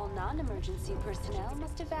 All non-emergency personnel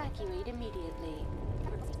must evacuate immediately.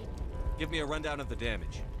 Give me a rundown of the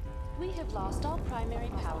damage. We have lost all primary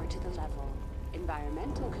power to the level.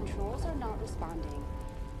 Environmental controls are not responding.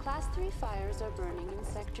 Class 3 fires are burning in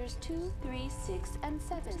sectors 2, 3, 6, and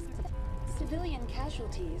 7. Civilian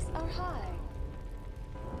casualties are high.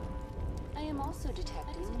 I am also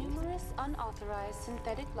detecting numerous unauthorized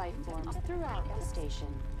synthetic life forms throughout the station.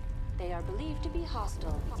 They are believed to be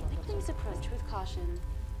hostile. Please approach with caution.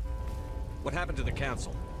 What happened to the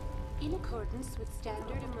Council? In accordance with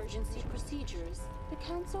standard emergency procedures, the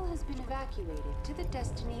Council has been evacuated to the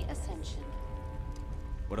Destiny Ascension.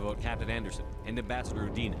 What about Captain Anderson and Ambassador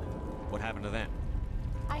Udina? What happened to them?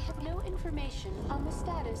 I have no information on the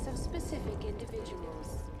status of specific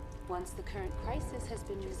individuals. Once the current crisis has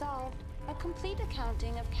been resolved, a complete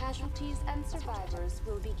accounting of casualties and survivors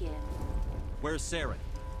will begin. Where's Saren?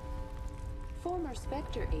 Former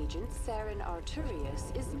Spectre agent Saren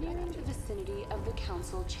Arturius is nearing the vicinity of the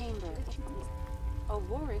Council chamber. A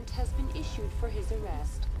warrant has been issued for his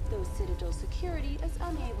arrest, though Citadel security is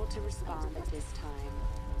unable to respond at this time.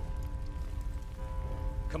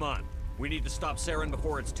 Come on, we need to stop Saren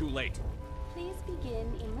before it's too late. Please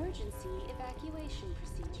begin emergency evacuation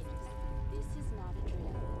procedures. This is not a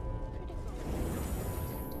drill. Critical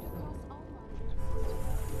detected across all monitors.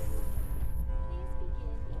 Please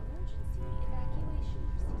begin emergency evacuation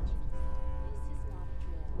procedures. This is not a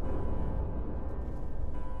drill.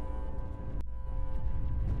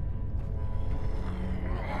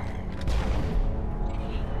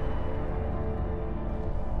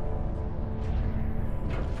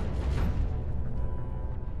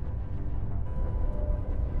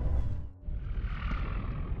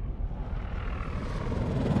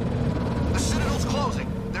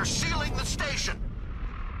 They're sealing the station!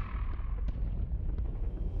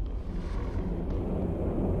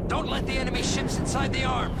 Don't let the enemy ships inside the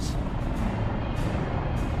arms!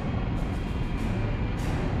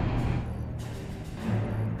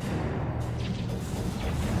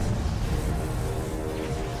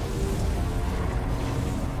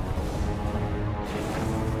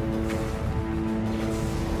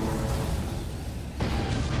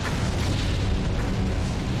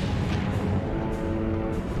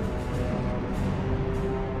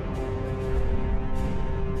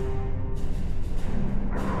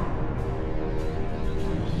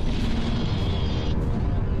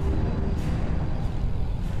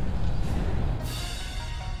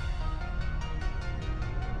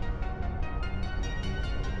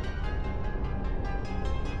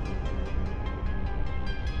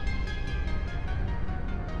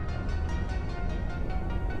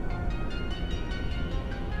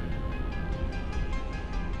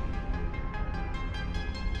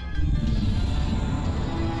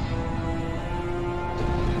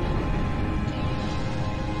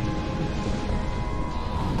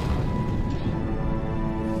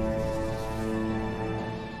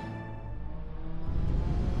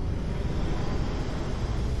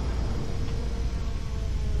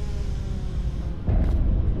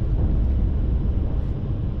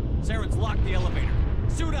 Saren's locked the elevator.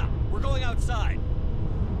 Suit up! We're going outside!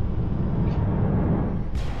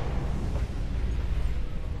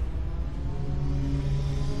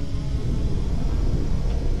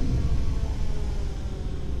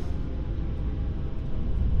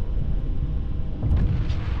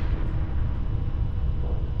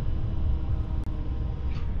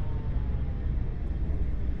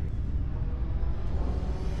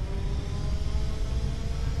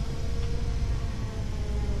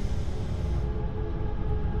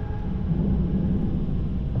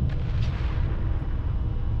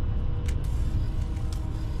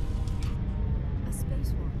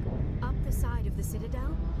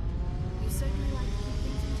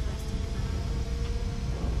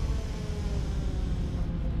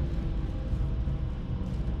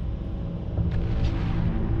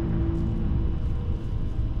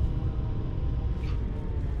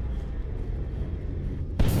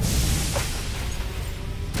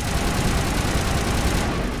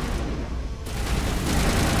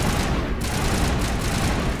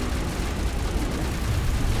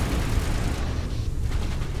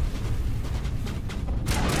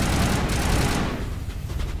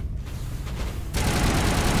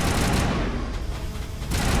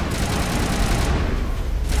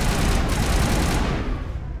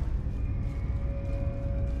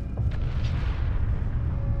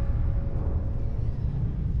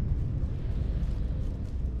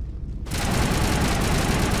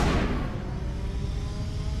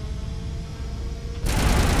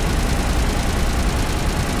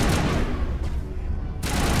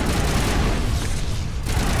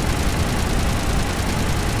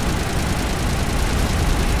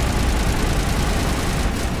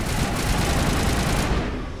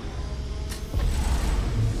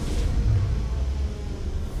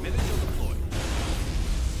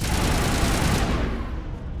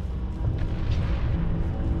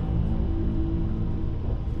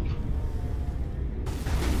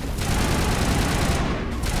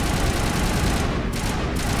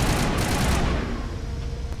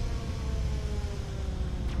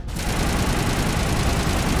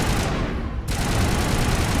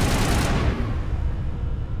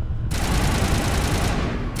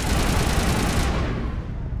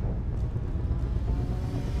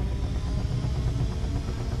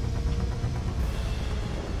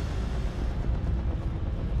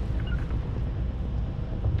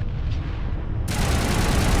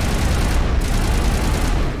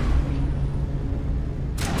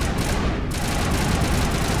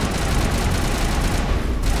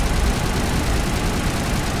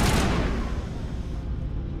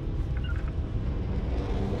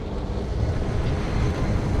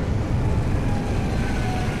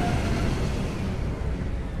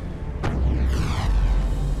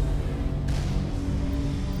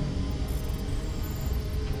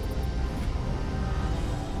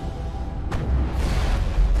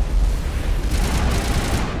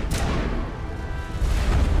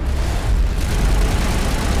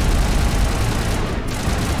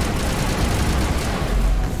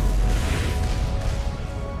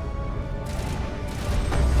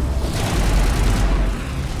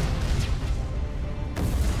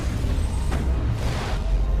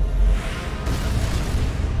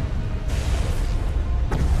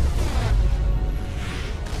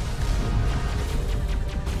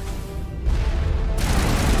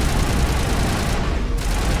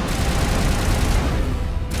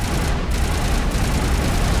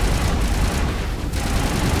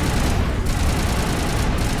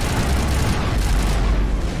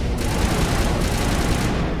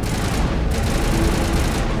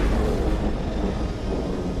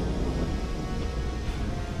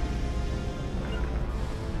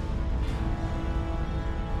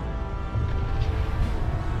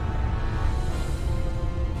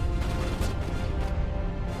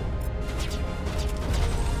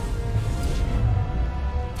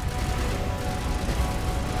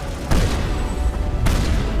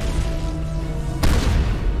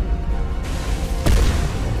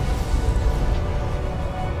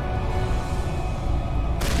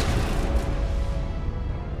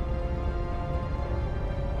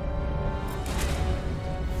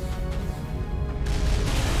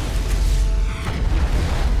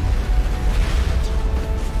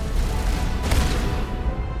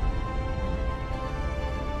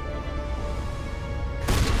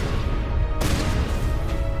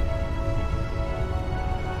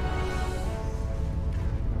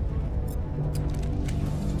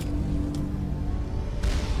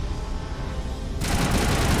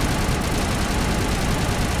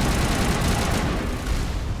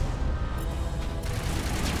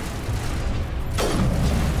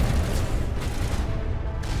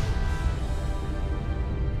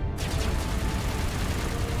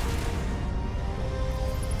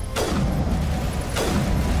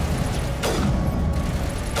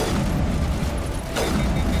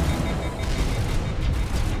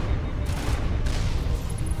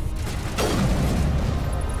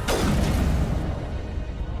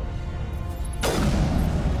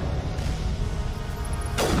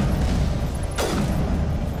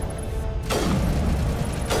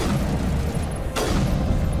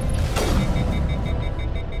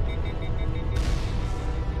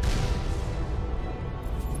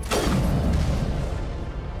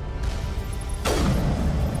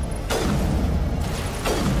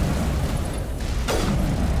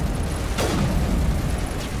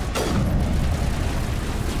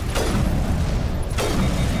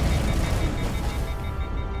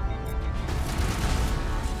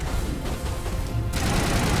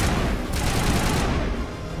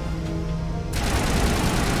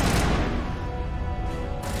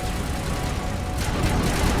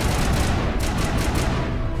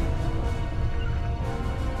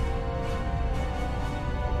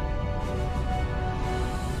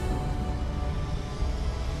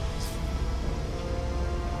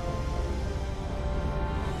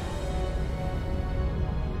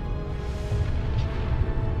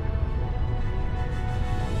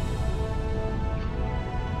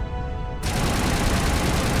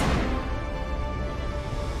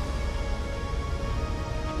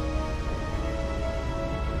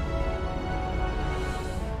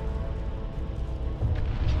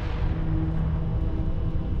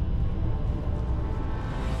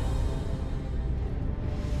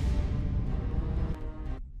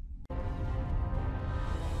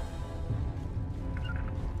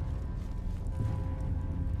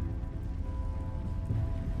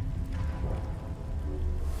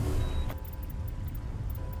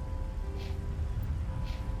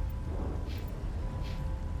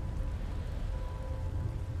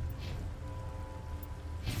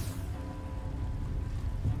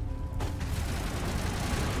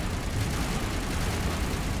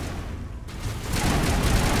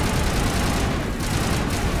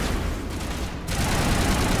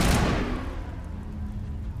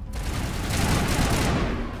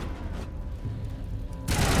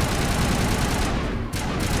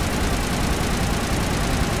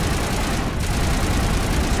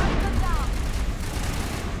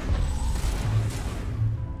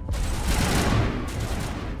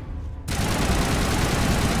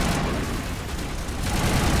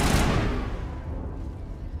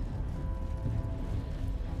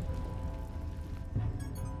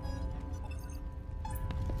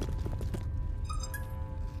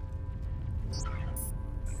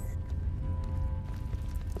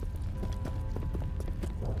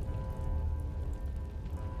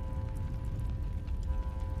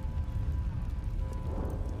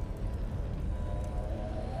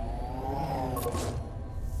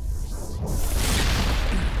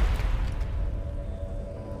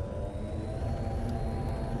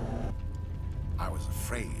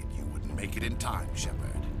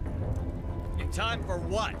 Shepard. In time for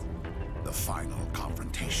what? The final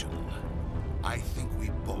confrontation. I think we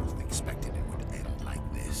both expected it would end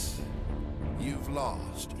like this. You've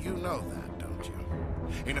lost. You know that, don't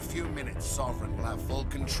you? In a few minutes, Sovereign will have full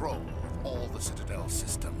control of all the Citadel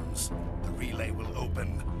systems. The relay will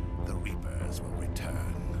open. The Reapers will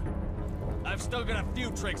return. I've still got a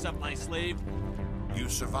few tricks up my sleeve. You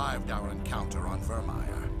survived our encounter on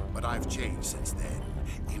Vermeer, but I've changed since then.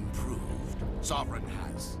 Improved. Sovereign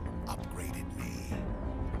has upgraded me.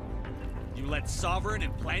 You let Sovereign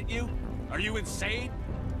implant you? Are you insane?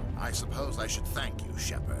 I suppose I should thank you,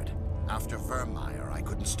 Shepard. After Vermeer, I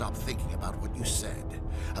couldn't stop thinking about what you said.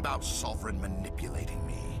 About Sovereign manipulating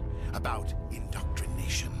me. About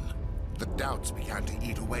indoctrination. The doubts began to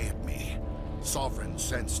eat away at me. Sovereign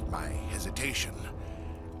sensed my hesitation.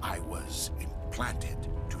 I was implanted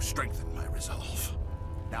to strengthen my resolve.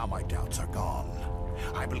 Now my doubts are gone.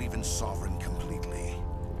 I believe in Sovereign completely.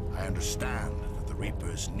 I understand that the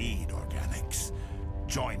Reapers need organics.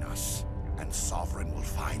 Join us, and Sovereign will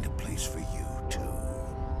find a place for you, too.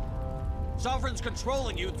 Sovereign's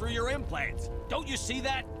controlling you through your implants. Don't you see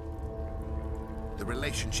that? The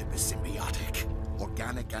relationship is symbiotic.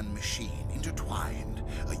 Organic and machine intertwined.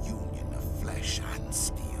 A union of flesh and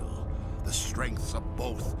steel. The strengths of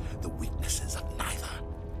both, the weaknesses of neither.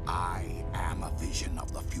 I am a vision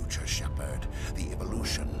of the future, Shepard. The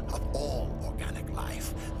evolution of all organic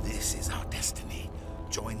life. This is our destiny.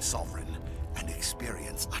 Join Sovereign and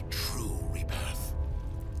experience a true rebirth.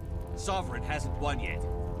 Sovereign hasn't won yet.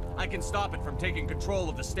 I can stop it from taking control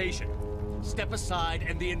of the station. Step aside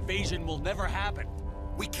and the invasion will never happen.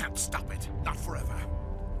 We can't stop it. Not forever.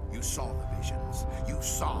 You saw the visions. You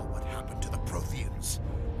saw what happened to the Protheans.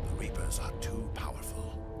 The Reapers are too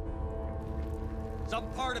powerful.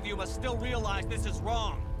 Some part of you must still realize this is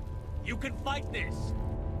wrong. You can fight this.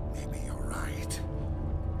 Maybe you're right.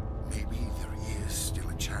 Maybe there is still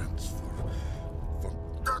a chance for...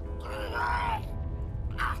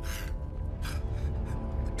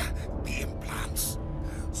 The implants.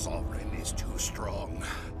 Sovereign is too strong.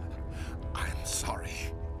 I'm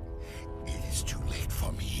sorry. It is too late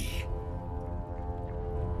for me.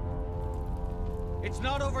 It's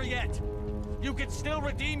not over yet. You can still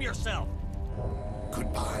redeem yourself.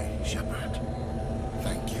 Goodbye, Shepard.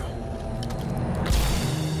 Thank you.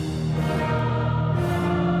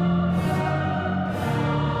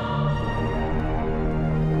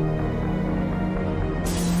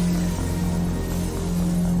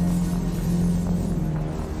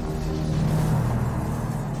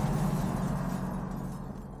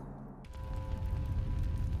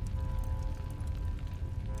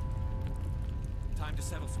 Time to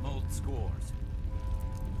settle some old scores.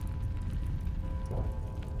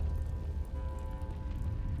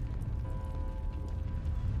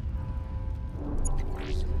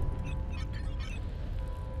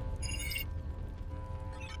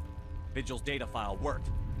 Vigil's data file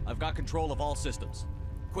worked. I've got control of all systems.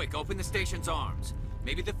 Quick, open the station's arms.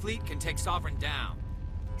 Maybe the fleet can take Sovereign down.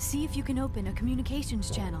 See if you can open a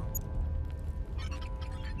communications channel.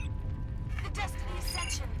 The Destiny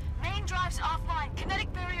Ascension. Main drives offline.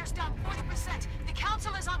 Kinetic barriers down 40%. The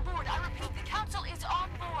Council is on board. I repeat, the Council is on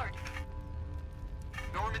board.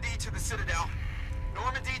 Normandy to the Citadel.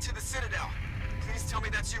 Normandy to the Citadel. Please tell me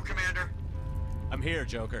that's you, Commander. I'm here,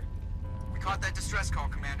 Joker. We caught that distress call,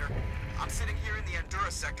 Commander. I'm sitting here in the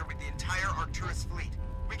Endura sector with the entire Arcturus fleet.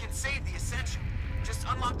 We can save the Ascension. Just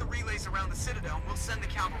unlock the relays around the Citadel and we'll send the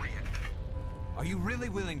cavalry in. Are you really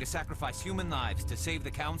willing to sacrifice human lives to save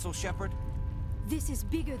the Council, Shepard? This is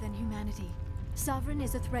bigger than humanity. Sovereign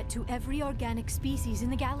is a threat to every organic species in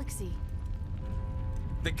the galaxy.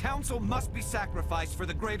 The Council must be sacrificed for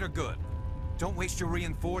the greater good. Don't waste your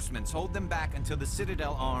reinforcements. Hold them back until the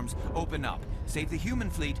Citadel arms open up. Save the human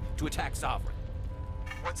fleet to attack Sovereign.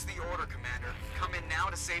 What's the order, Commander? Come in now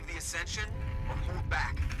to save the Ascension, or hold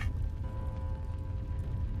back?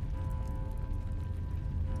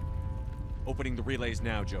 Opening the relays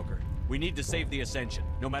now, Joker. We need to save the Ascension,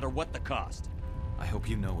 no matter what the cost. I hope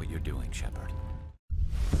you know what you're doing, Shepard.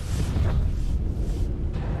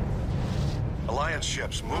 Alliance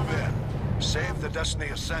ships, move in. Save the Destiny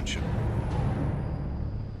Ascension.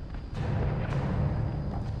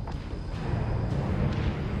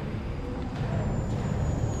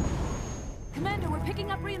 Commander, we're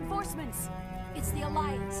picking up reinforcements. It's the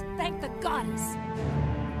Alliance. Thank the goddess.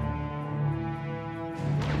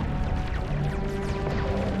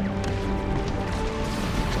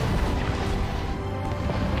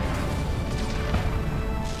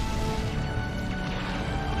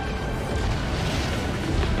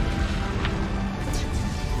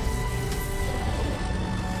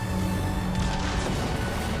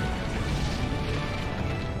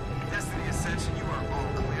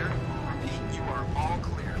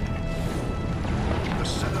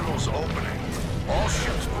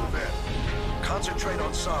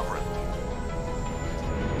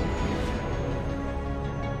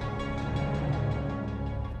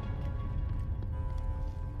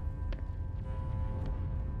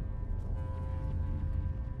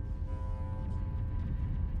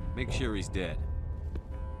 Make sure he's dead.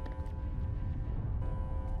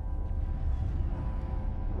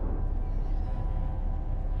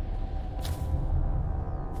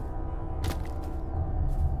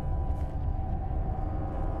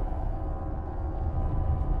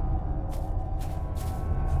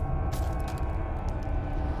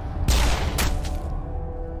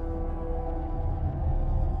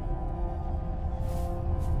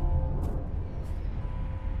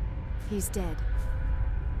 He's dead.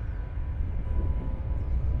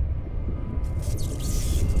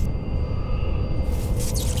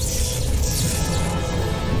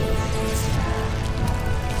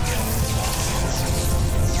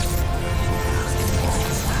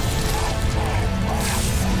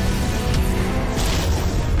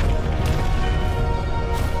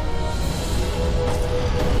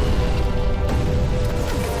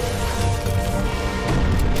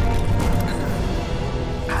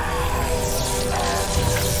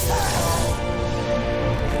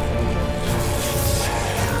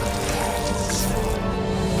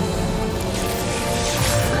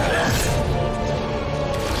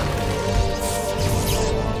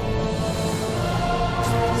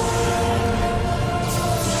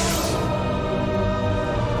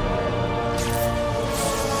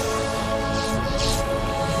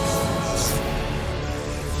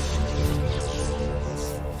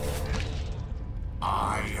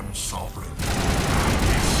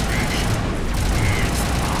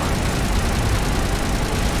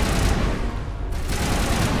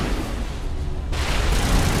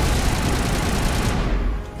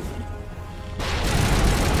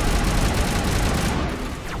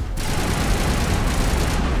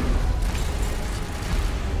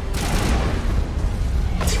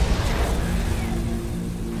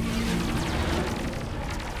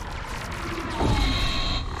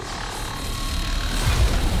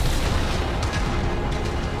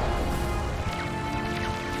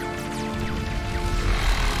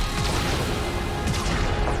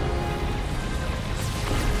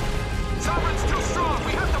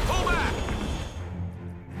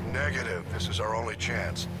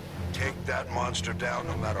 Chance. Take that monster down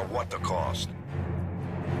no matter what the cost.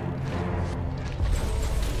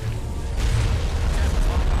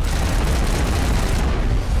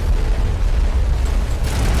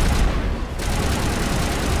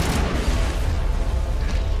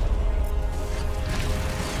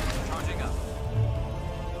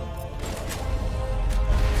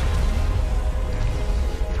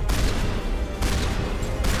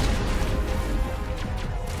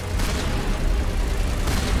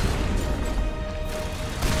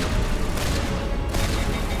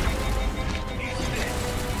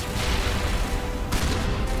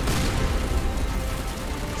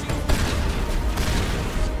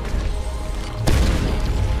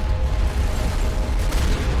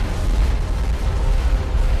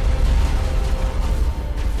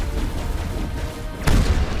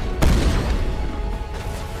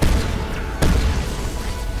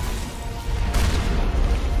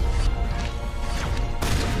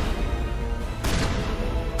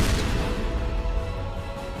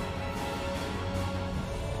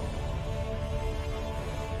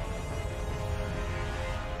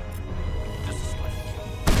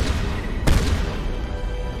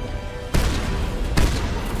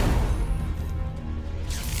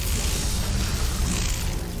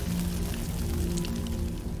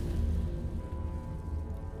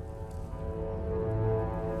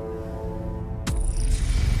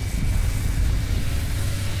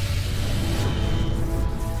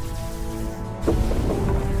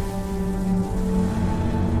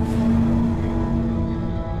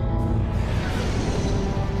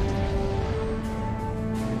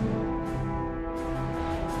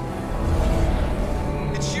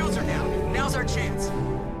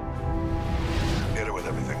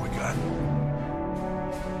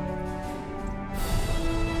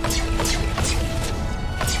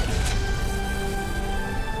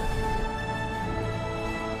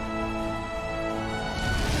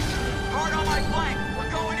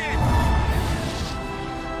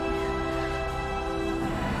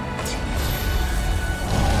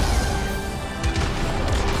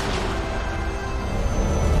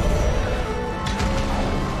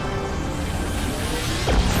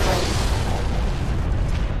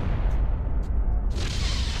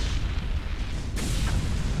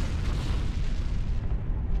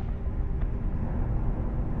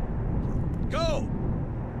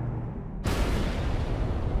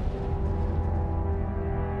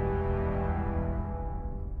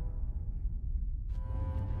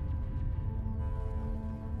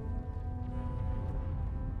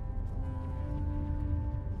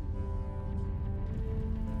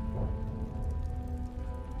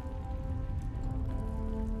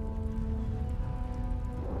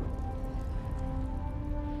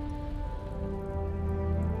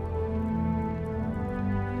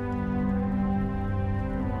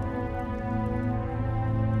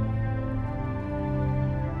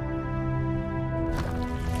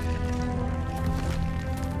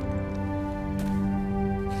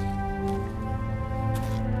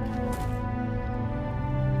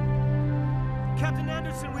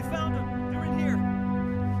 found them. They're in here.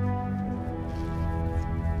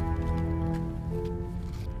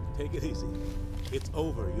 Take it easy. It's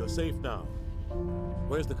over. You're safe now.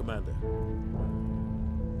 Where's the commander?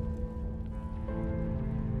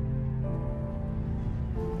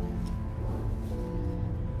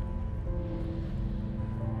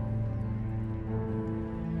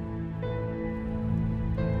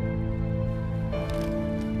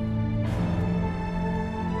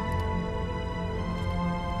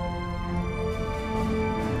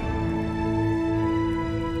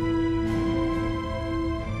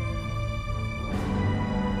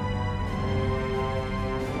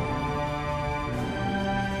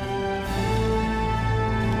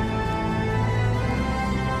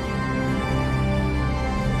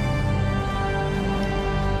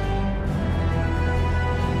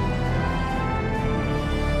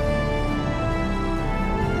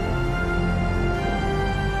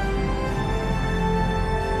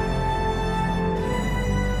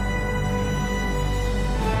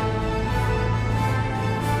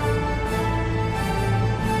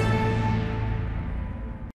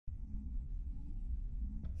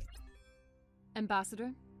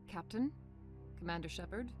 Ambassador, Captain, Commander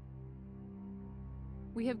Shepard.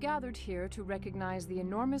 We have gathered here to recognize the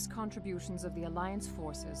enormous contributions of the Alliance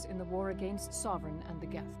forces in the war against Sovereign and the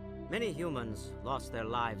Geth. Many humans lost their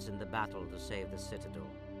lives in the battle to save the Citadel.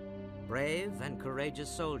 Brave and courageous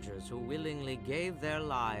soldiers who willingly gave their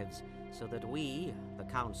lives so that we, the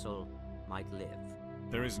Council, might live.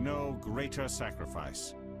 There is no greater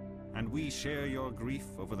sacrifice, and we share your grief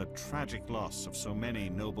over the tragic loss of so many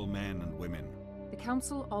noble men and women. The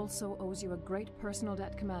Council also owes you a great personal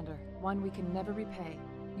debt, Commander, one we can never repay.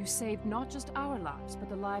 You saved not just our lives, but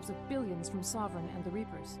the lives of billions from Sovereign and the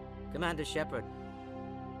Reapers. Commander Shepard,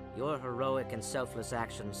 your heroic and selfless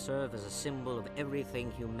actions serve as a symbol of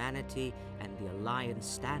everything humanity and the Alliance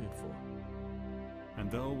stand for.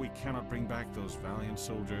 And though we cannot bring back those valiant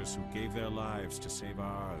soldiers who gave their lives to save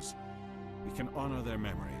ours, we can honor their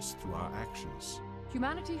memories through our actions.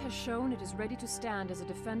 Humanity has shown it is ready to stand as a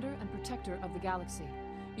defender and protector of the galaxy.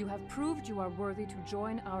 You have proved you are worthy to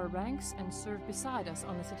join our ranks and serve beside us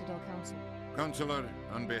on the Citadel Council. Consular,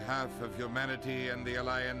 on behalf of humanity and the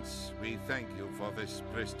Alliance, we thank you for this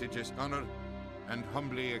prestigious honor and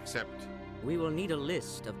humbly accept. We will need a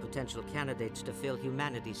list of potential candidates to fill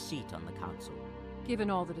humanity's seat on the Council. Given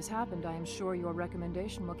all that has happened, I am sure your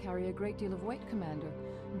recommendation will carry a great deal of weight, Commander.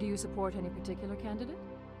 Do you support any particular candidate?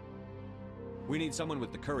 We need someone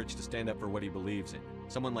with the courage to stand up for what he believes in.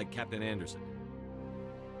 Someone like Captain Anderson.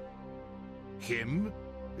 Him?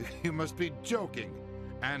 You must be joking.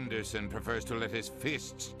 Anderson prefers to let his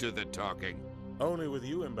fists do the talking. Only with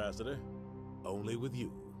you, Ambassador. Only with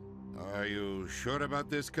you. Are you sure about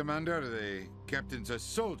this, Commander? The captain's a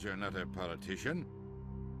soldier, not a politician.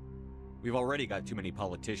 We've already got too many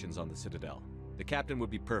politicians on the Citadel. The captain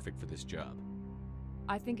would be perfect for this job.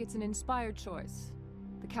 I think it's an inspired choice.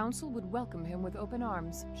 The Council would welcome him with open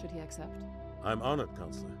arms, should he accept. I'm honored,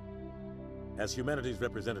 Counselor. As humanity's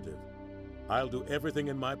representative, I'll do everything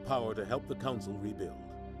in my power to help the Council rebuild.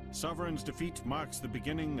 Sovereign's defeat marks the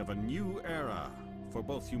beginning of a new era for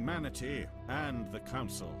both humanity and the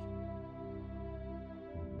Council.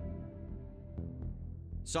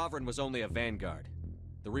 Sovereign was only a vanguard.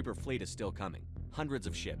 The Reaper fleet is still coming. Hundreds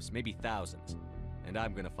of ships, maybe thousands. And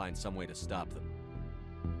I'm gonna find some way to stop them.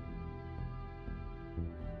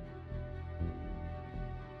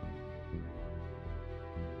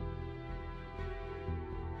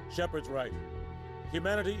 Shepard's right.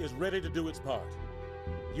 Humanity is ready to do its part.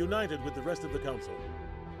 United with the rest of the Council,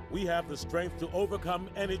 we have the strength to overcome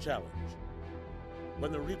any challenge.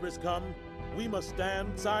 When the Reapers come, we must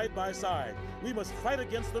stand side by side. We must fight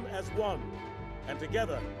against them as one. And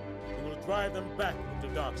together, we will drive them back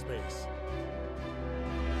into dark space.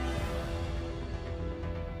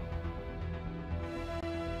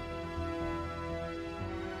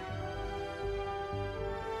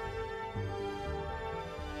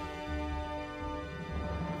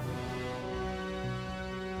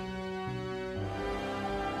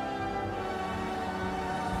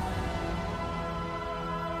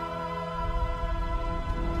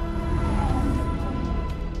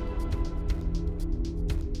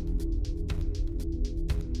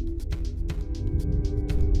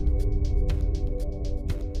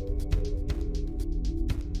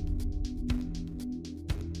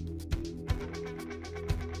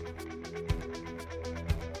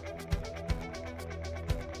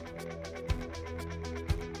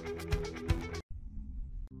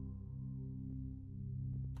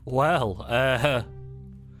 Well,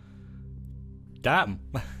 damn.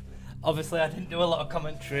 Obviously, I didn't do a lot of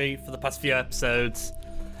commentary for the past few episodes.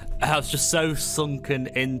 I was just so sunken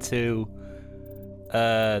into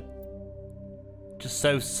it.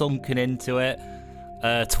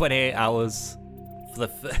 28 hours for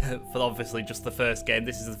obviously just the first game.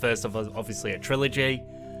 This is the first of obviously a trilogy.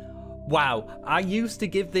 Wow, I used to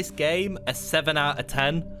give this game a 7 out of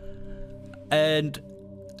 10, and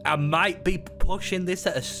I might be pushing this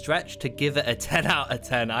at a stretch to give it a 10 out of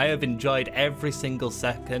 10. I have enjoyed every single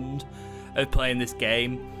second of playing this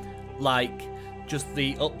game. Like, just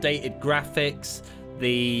the updated graphics,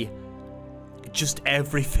 just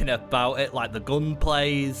everything about it, like the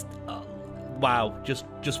gunplays. Wow, just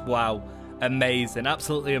wow. Amazing,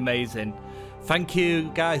 absolutely amazing. Thank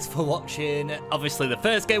you guys for watching. Obviously the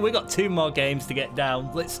first game, we got 2 more games to get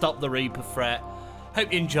down. Let's stop the Reaper threat.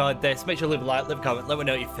 Hope you enjoyed this. Make sure to leave a like, leave a comment, let me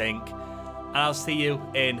know what you think. And I'll see you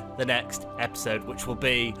in the next episode, which will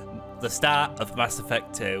be the start of Mass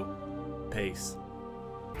Effect 2. Peace.